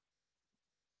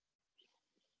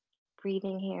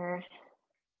 Breathing here.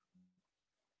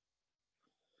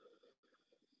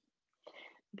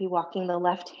 Be walking the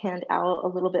left hand out a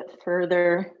little bit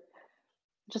further,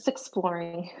 just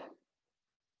exploring.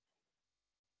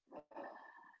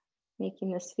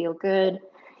 Making this feel good,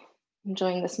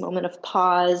 enjoying this moment of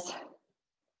pause.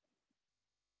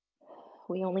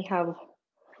 We only have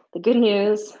the good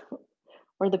news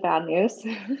or the bad news.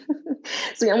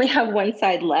 So we only have one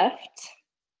side left.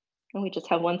 And we just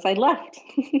have one side left.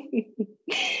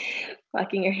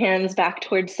 Walking your hands back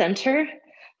towards center,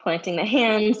 planting the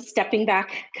hands, stepping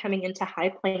back, coming into high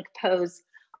plank pose.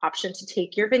 Option to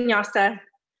take your vinyasa.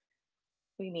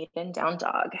 We meet in down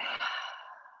dog.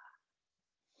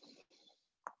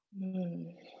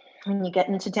 When you get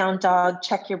into down dog,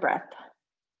 check your breath.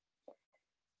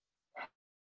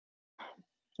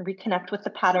 Reconnect with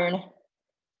the pattern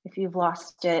if you've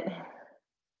lost it.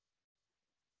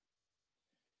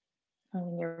 And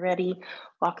when you're ready,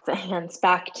 walk the hands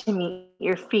back to meet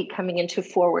your feet coming into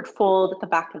forward fold at the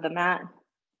back of the mat.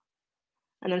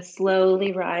 And then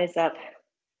slowly rise up,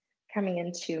 coming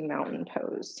into mountain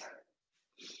pose.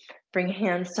 Bring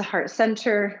hands to heart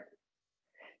center.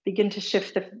 Begin to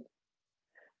shift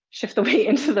the weight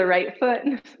into the right foot.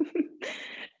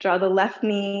 Draw the left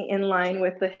knee in line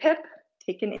with the hip.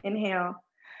 Take an inhale.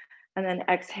 And then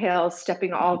exhale,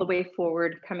 stepping all the way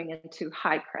forward, coming into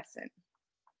high crescent.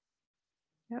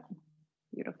 Yep,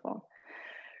 beautiful.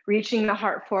 Reaching the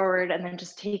heart forward and then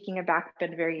just taking a back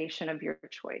bend variation of your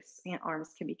choice. Arms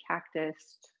can be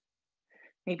cactus.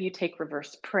 Maybe you take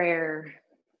reverse prayer.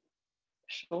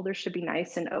 Shoulders should be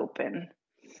nice and open.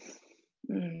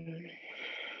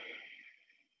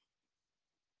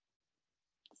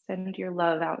 Send your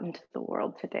love out into the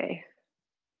world today.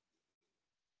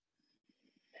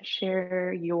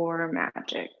 Share your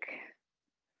magic.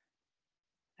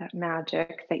 That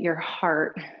magic that your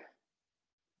heart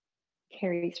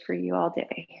carries for you all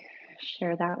day.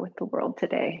 Share that with the world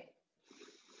today.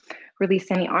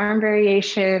 Release any arm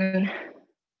variation.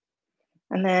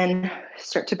 And then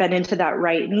start to bend into that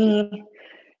right knee.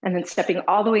 And then stepping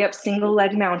all the way up, single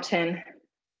leg mountain.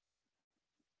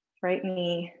 Right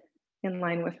knee in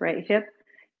line with right hip.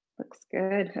 Looks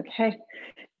good. Okay.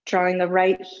 Drawing the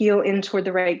right heel in toward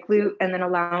the right glute and then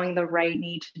allowing the right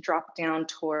knee to drop down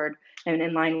toward and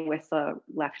in line with the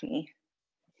left knee.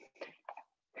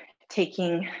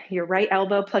 Taking your right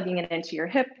elbow, plugging it into your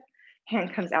hip.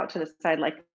 Hand comes out to the side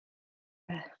like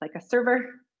a server.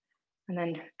 And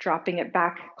then dropping it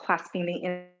back, clasping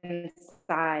the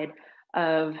inside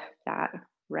of that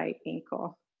right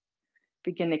ankle.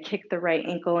 Begin to kick the right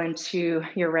ankle into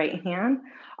your right hand.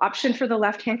 Option for the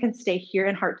left hand can stay here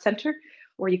in heart center,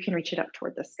 or you can reach it up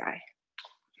toward the sky.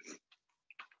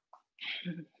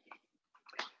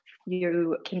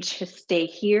 You can just stay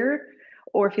here,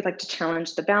 or if you'd like to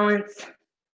challenge the balance,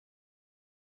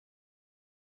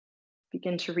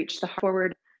 begin to reach the heart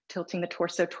forward, tilting the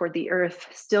torso toward the earth,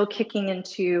 still kicking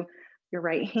into your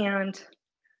right hand,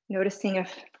 noticing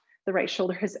if the right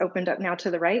shoulder has opened up now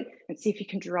to the right, and see if you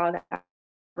can draw that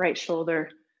right shoulder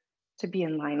to be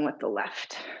in line with the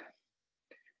left.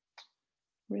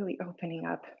 Really opening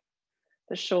up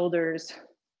the shoulders,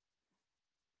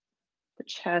 the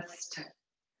chest,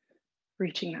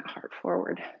 reaching that heart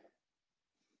forward.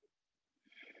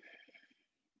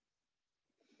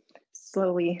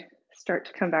 Slowly start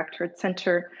to come back towards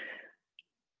center.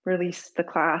 Release the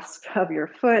clasp of your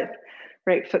foot.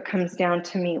 Right foot comes down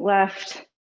to meet left.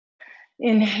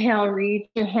 Inhale, reach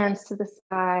your hands to the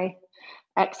sky.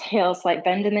 Exhale, slight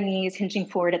bend in the knees, hinging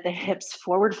forward at the hips,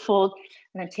 forward fold,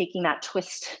 and then taking that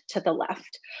twist to the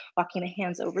left. Walking the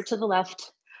hands over to the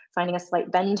left, finding a slight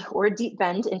bend or a deep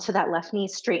bend into that left knee,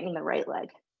 straightening the right leg.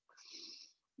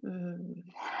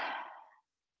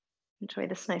 Enjoy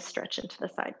this nice stretch into the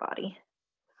side body.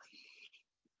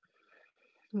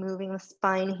 Moving the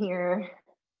spine here.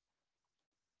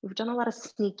 We've done a lot of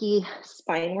sneaky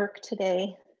spine work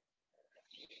today.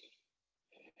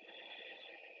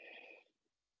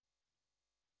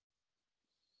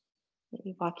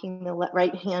 Maybe walking the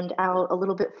right hand out a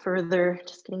little bit further,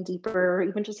 just getting deeper, or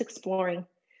even just exploring,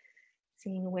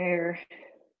 seeing where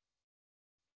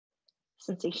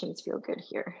sensations feel good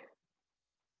here.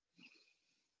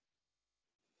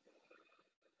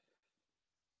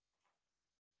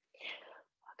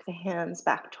 Walk the hands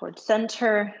back towards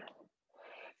center.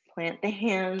 Plant the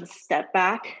hands, step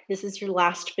back. This is your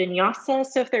last vinyasa.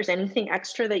 So if there's anything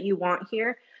extra that you want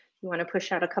here, you want to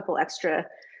push out a couple extra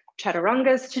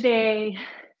chaturangas today.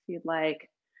 If you'd like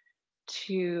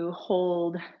to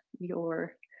hold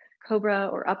your cobra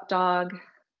or up dog.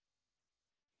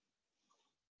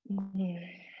 And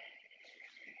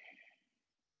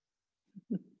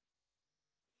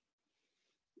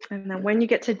then when you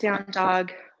get to down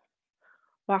dog,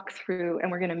 walk through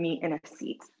and we're going to meet in a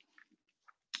seat.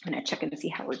 I'm going to check and see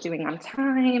how we're doing on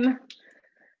time.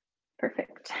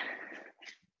 Perfect.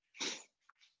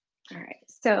 All right,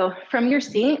 so from your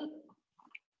seat, I'm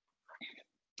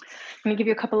going to give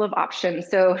you a couple of options.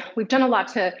 So we've done a lot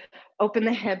to open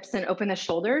the hips and open the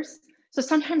shoulders. So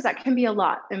sometimes that can be a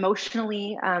lot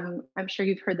emotionally. I'm sure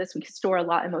you've heard this, we store a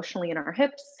lot emotionally in our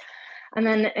hips. And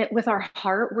then with our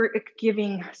heart, we're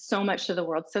giving so much to the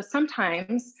world. So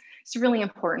sometimes it's really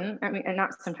important, I mean, and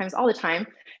not sometimes, all the time,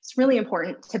 it's really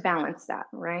important to balance that,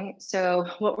 right? So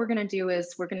what we're gonna do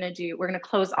is we're gonna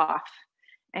close off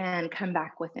and come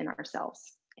back within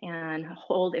ourselves and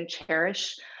hold and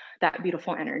cherish that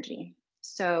beautiful energy.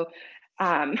 So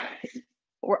um,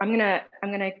 I'm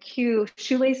gonna cue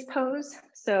shoelace pose.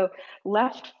 So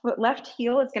left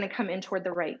heel is gonna come in toward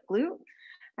the right glute,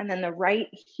 and then the right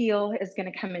heel is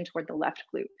gonna come in toward the left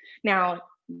glute. Now,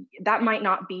 that might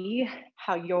not be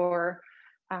how your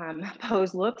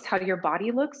pose looks, how your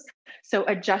body looks. So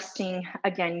adjusting,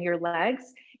 again, your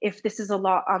legs. If this is a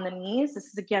lot on the knees, this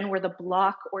is again where the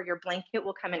block or your blanket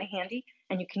will come in handy,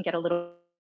 and you can get a little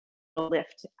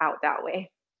lift out that way.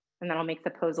 And that'll make the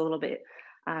pose a little bit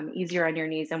easier on your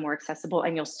knees and more accessible,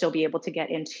 and you'll still be able to get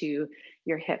into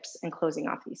your hips and closing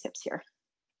off these hips here.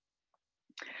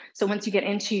 So once you get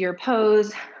into your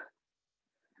pose,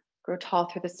 grow tall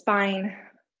through the spine.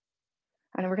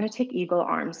 And then we're gonna take eagle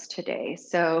arms today.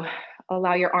 So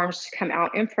allow your arms to come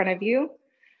out in front of you.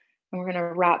 And we're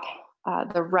gonna wrap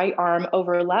the right arm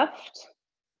over left.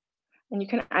 And you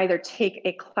can either take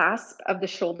a clasp of the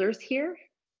shoulders here.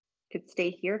 You could stay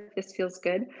here if this feels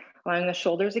good. Allowing the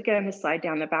shoulders again to slide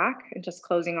down the back and just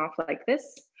closing off like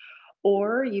this.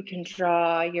 Or you can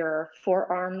draw your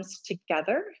forearms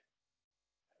together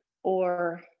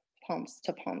or palms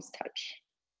to palms touch.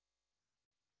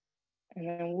 And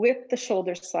then with the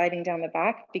shoulders sliding down the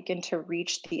back, begin to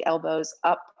reach the elbows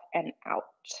up and out.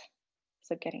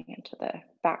 So getting into the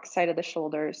back side of the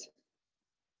shoulders.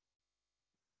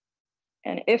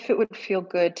 And if it would feel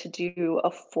good to do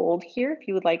a fold here, if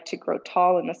you would like to grow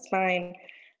tall in the spine,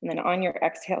 and then on your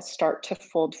exhale, start to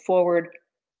fold forward,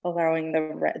 allowing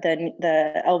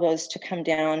the elbows to come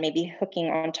down, maybe hooking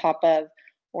on top of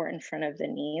or in front of the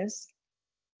knees.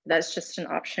 That's just an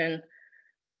option.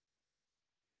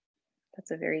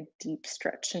 That's a very deep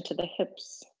stretch into the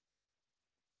hips.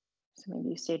 So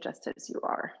maybe you stay just as you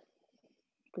are.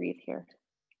 Breathe here.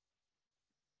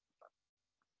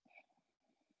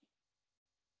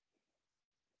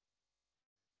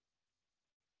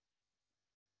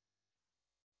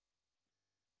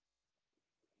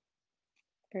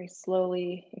 Very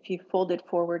slowly, if you folded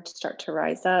forward, start to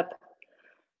rise up.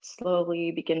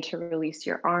 Slowly begin to release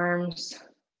your arms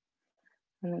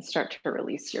and then start to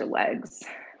release your legs.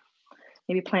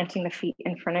 Maybe planting the feet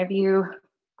in front of you,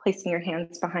 placing your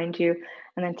hands behind you,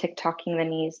 and then tick-tocking the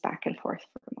knees back and forth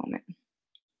for a moment.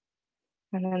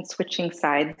 And then switching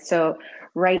sides. So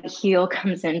right heel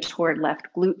comes in toward left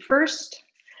glute first,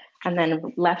 and then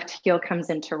left heel comes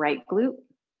into right glute.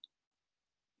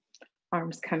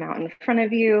 Arms come out in front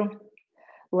of you.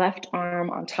 Left arm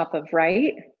on top of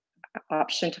right.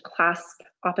 Option to clasp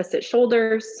opposite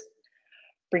shoulders.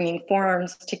 Bringing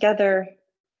forearms together.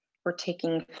 Or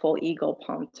taking full eagle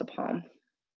palm to palm.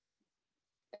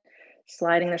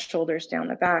 Sliding the shoulders down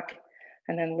the back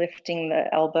and then lifting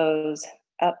the elbows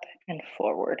up and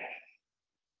forward.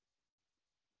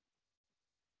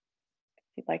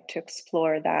 If you'd like to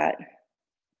explore that,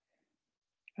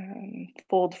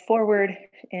 fold forward,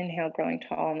 inhale, growing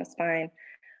tall in the spine,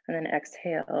 and then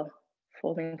exhale,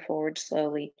 folding forward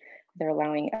slowly. They're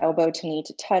allowing elbow to knee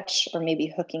to touch or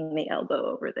maybe hooking the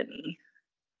elbow over the knee.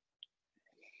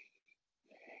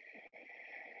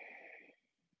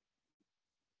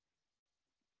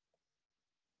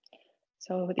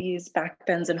 So these back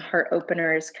bends and heart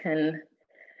openers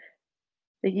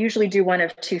they usually do one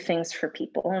of two things for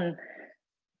people, and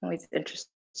I'm always interested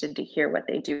to hear what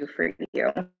they do for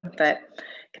you, but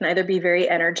can either be very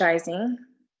energizing,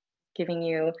 giving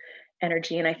you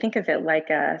energy, and I think of it like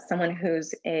someone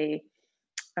who's oh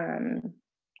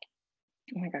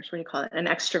my gosh, what do you call it? An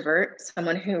extrovert,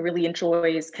 someone who really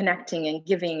enjoys connecting and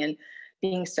giving and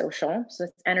being social. So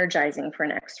it's energizing for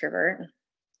an extrovert.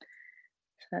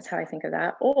 That's how I think of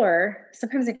that. Or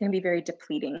sometimes it can be very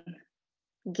depleting,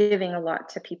 giving a lot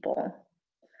to people.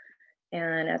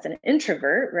 And as an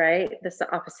introvert, right, this is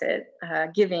the opposite.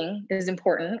 Giving is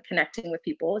important, connecting with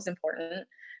people is important,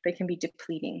 but it can be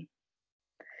depleting.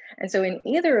 And so in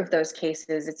either of those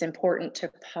cases, it's important to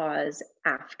pause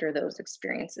after those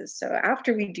experiences. So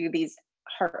after we do these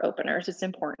heart openers, it's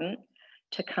important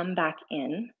to come back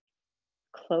in,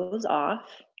 close off,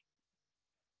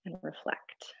 and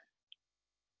reflect.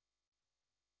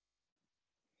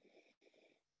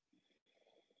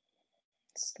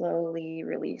 Slowly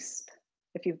release.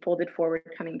 If you've pulled it forward,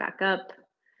 coming back up,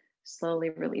 slowly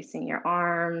releasing your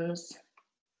arms,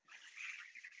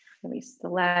 release the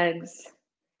legs,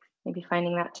 Maybe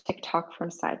finding that tick-tock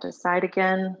from side to side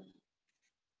again.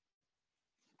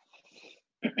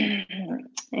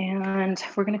 And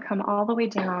we're going to come all the way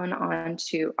down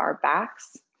onto our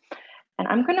backs. And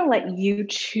I'm going to let you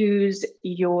choose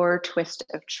your twist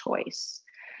of choice.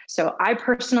 So I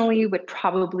personally would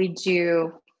probably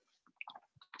do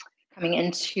coming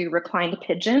into reclined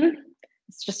pigeon.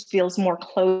 This just feels more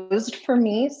closed for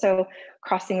me. So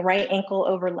crossing right ankle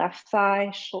over left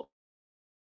thigh,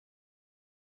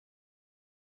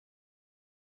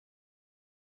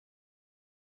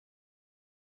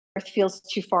 feels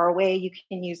too far away, you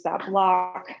can use that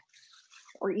block,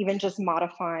 or even just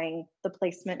modifying the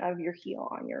placement of your heel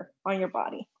on your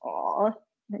body. Aw,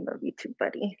 I love you too,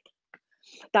 buddy.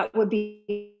 That would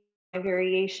be a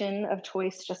variation of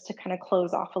choice just to kind of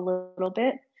close off a little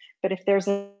bit. But if there's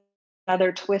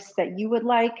another twist that you would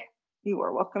like, you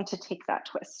are welcome to take that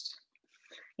twist.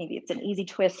 Maybe it's an easy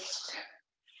twist.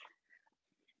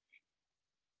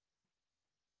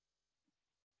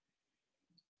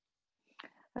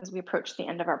 As we approach the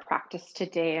end of our practice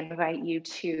today, I invite you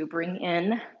to bring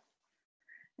in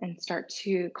and start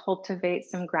to cultivate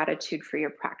some gratitude for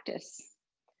your practice.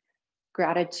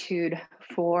 Gratitude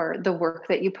for the work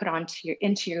that you put onto your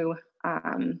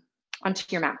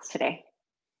mats today.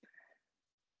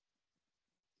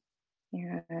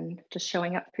 And just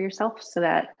showing up for yourself so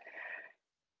that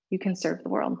you can serve the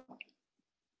world.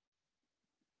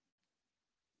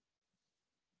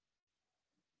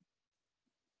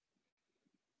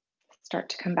 Start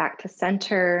to come back to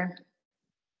center.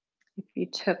 If you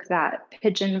took that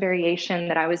pigeon variation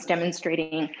that I was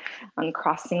demonstrating on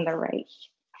crossing the right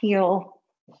heel,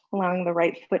 allowing the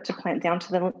right foot to plant down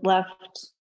to the left,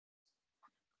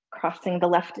 crossing the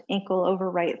left ankle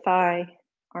over right thigh,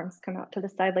 arms come out to the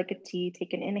side like a T,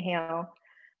 take an inhale,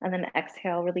 and then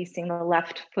exhale, releasing the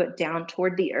left foot down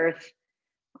toward the earth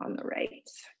on the right.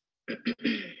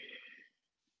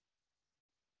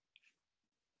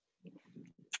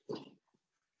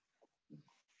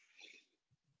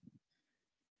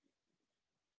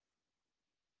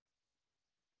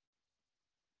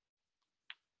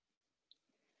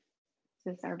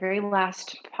 This is our very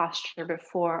last posture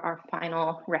before our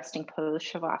final resting pose,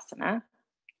 Shavasana.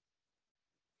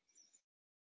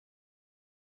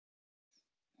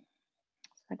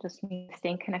 I just need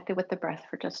staying connected with the breath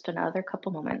for just another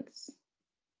couple moments.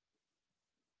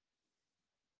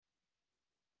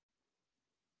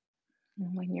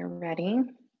 And when you're ready,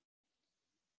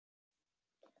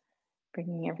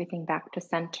 bringing everything back to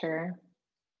center.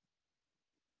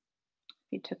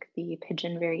 You took the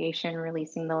pigeon variation,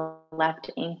 releasing the left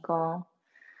ankle.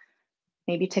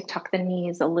 Maybe tick-tock the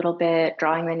knees a little bit,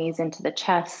 drawing the knees into the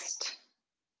chest.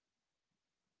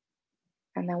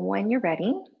 And then when you're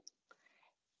ready,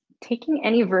 taking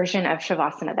any version of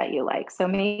Shavasana that you like. So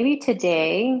maybe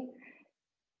today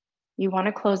you want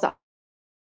to close up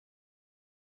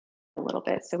a little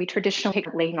bit. So we traditionally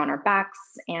take laying on our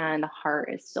backs and the heart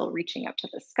is still reaching up to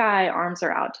the sky, arms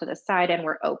are out to the side, and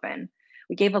we're open.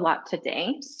 We gave a lot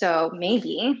today. So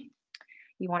maybe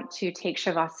you want to take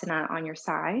Shavasana on your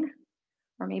side,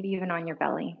 or maybe even on your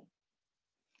belly.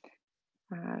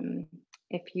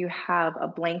 If you have a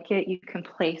blanket, you can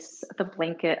place the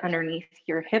blanket underneath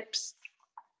your hips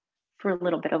for a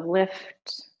little bit of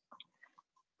lift.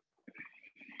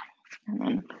 And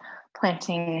then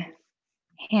planting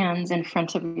hands in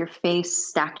front of your face,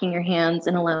 stacking your hands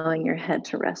and allowing your head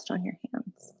to rest on your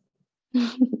hands.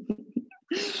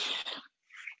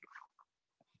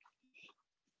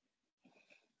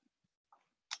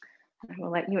 I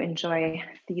will let you enjoy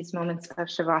these moments of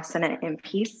Shavasana in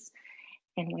peace.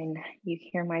 And when you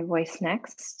hear my voice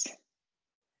next,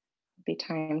 it'll be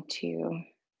time to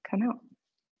come out.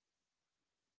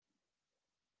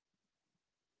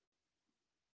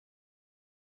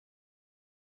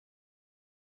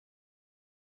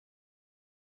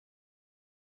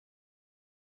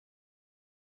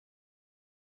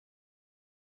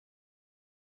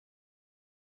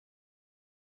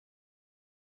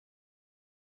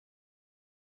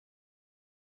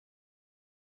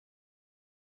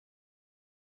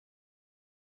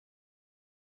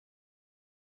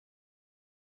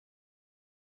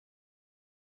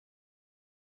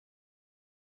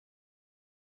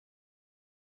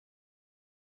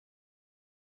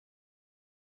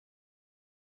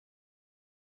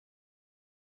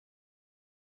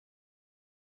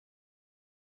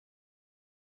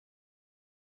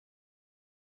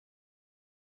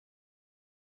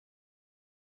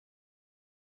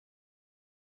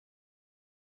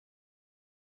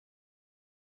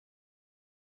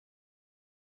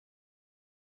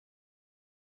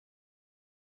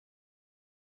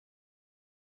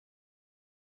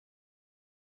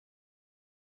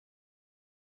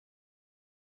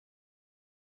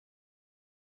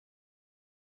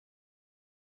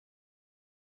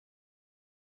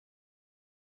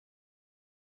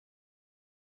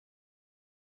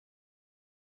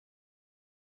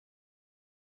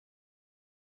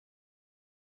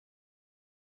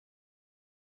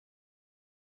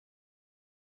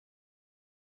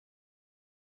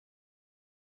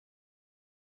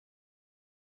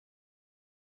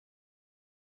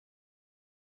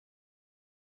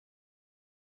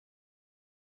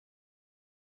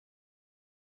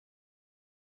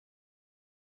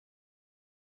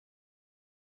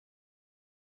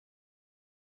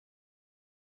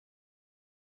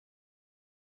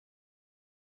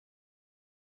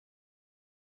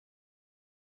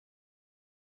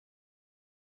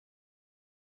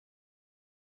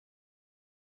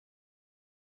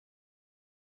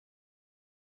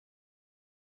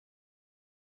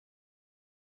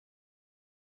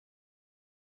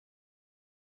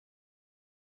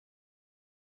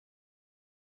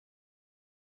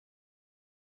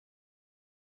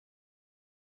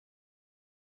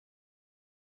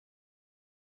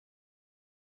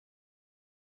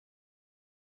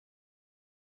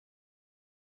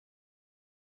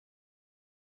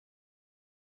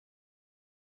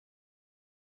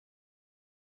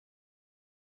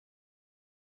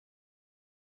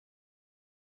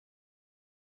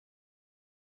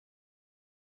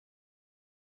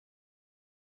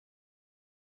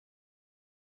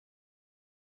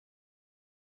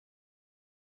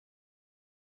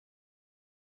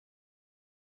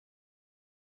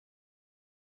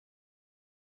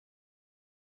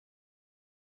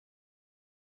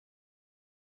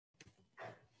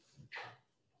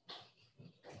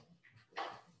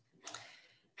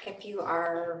 if you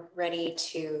are ready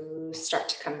to start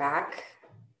to come back,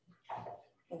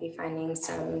 maybe finding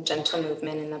some gentle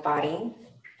movement in the body.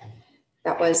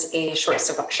 That was a short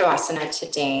shavasana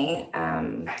today.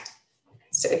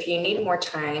 So if you need more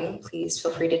time, please feel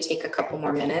free to take a couple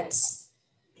more minutes.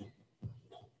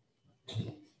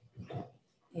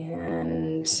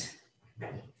 And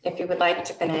if you would like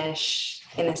to finish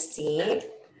in a seat,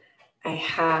 I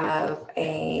have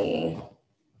a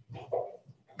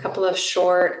couple of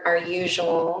short, our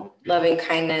usual loving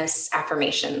kindness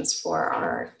affirmations for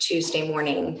our Tuesday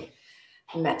morning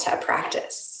Metta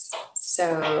practice.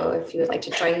 So if you would like to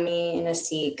join me in a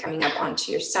seat, coming up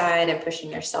onto your side and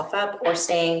pushing yourself up, or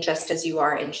staying just as you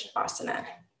are in Shavasana.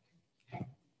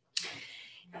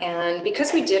 And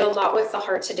because we did a lot with the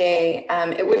heart today,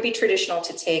 it would be traditional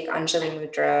to take Anjali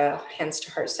Mudra, hands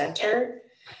to heart center.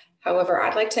 However,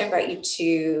 I'd like to invite you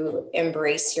to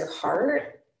embrace your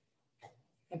heart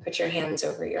and put your hands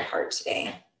over your heart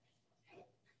today.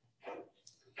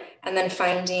 And then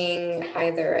finding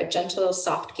either a gentle,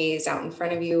 soft gaze out in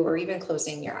front of you, or even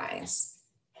closing your eyes.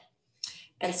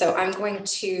 And so I'm going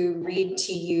to read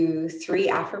to you 3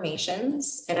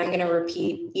 affirmations, and I'm going to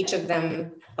repeat each of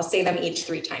them. I'll say them each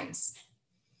 3 times.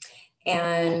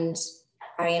 And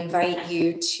I invite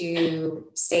you to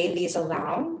say these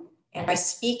aloud. And by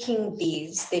speaking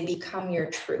these, they become your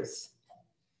truth.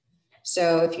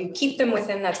 So if you keep them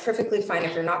within, that's perfectly fine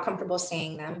if you're not comfortable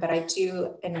saying them, but I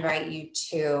do invite you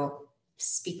to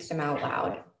speak them out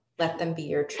loud. Let them be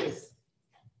your truth.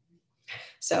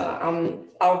 So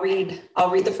I'll read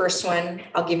the first one.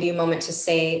 I'll give you a moment to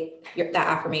say that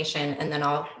affirmation, and then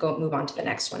I'll move on to the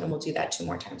next one, and we'll do that 2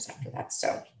 more times after that.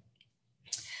 So,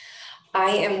 I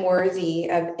am worthy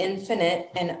of infinite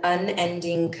and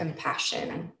unending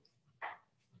compassion.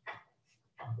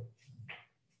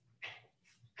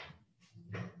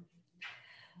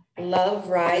 Love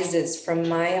rises from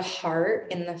my heart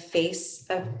in the face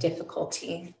of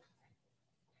difficulty.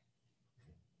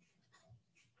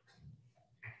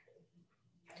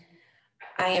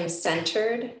 I am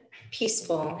centered,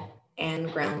 peaceful,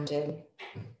 and grounded.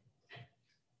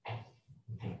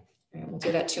 We'll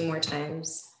do that 2 more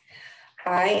times.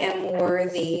 I am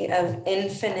worthy of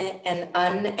infinite and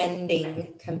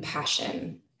unending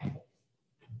compassion.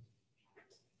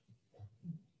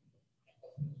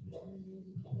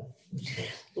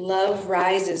 Love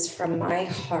rises from my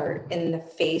heart in the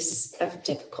face of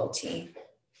difficulty.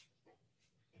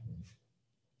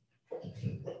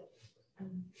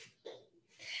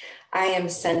 I am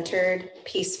centered,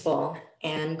 peaceful,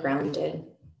 and grounded.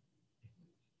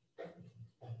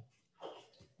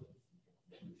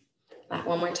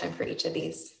 One more time for each of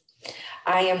these.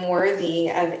 I am worthy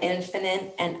of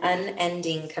infinite and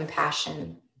unending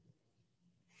compassion.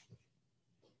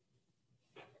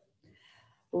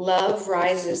 Love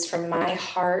rises from my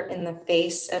heart in the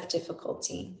face of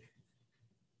difficulty.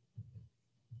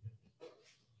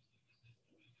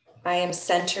 I am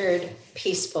centered,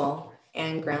 peaceful,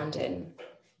 and grounded.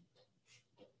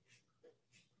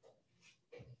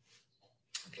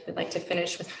 If you would like to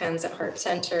finish with hands at heart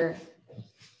center,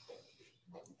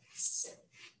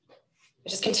 I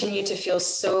just continue to feel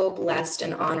so blessed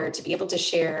and honored to be able to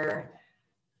share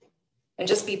and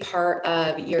just be part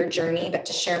of your journey, but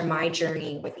to share my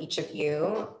journey with each of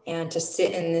you, and to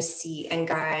sit in this seat and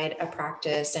guide a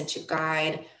practice and to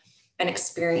guide an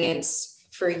experience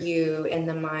for you in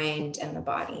the mind and the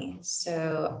body.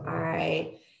 So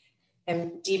I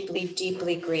am deeply,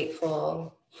 deeply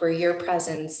grateful for your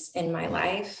presence in my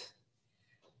life.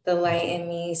 The light in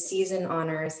me sees and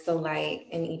honors the light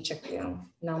in each of you.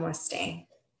 Namaste.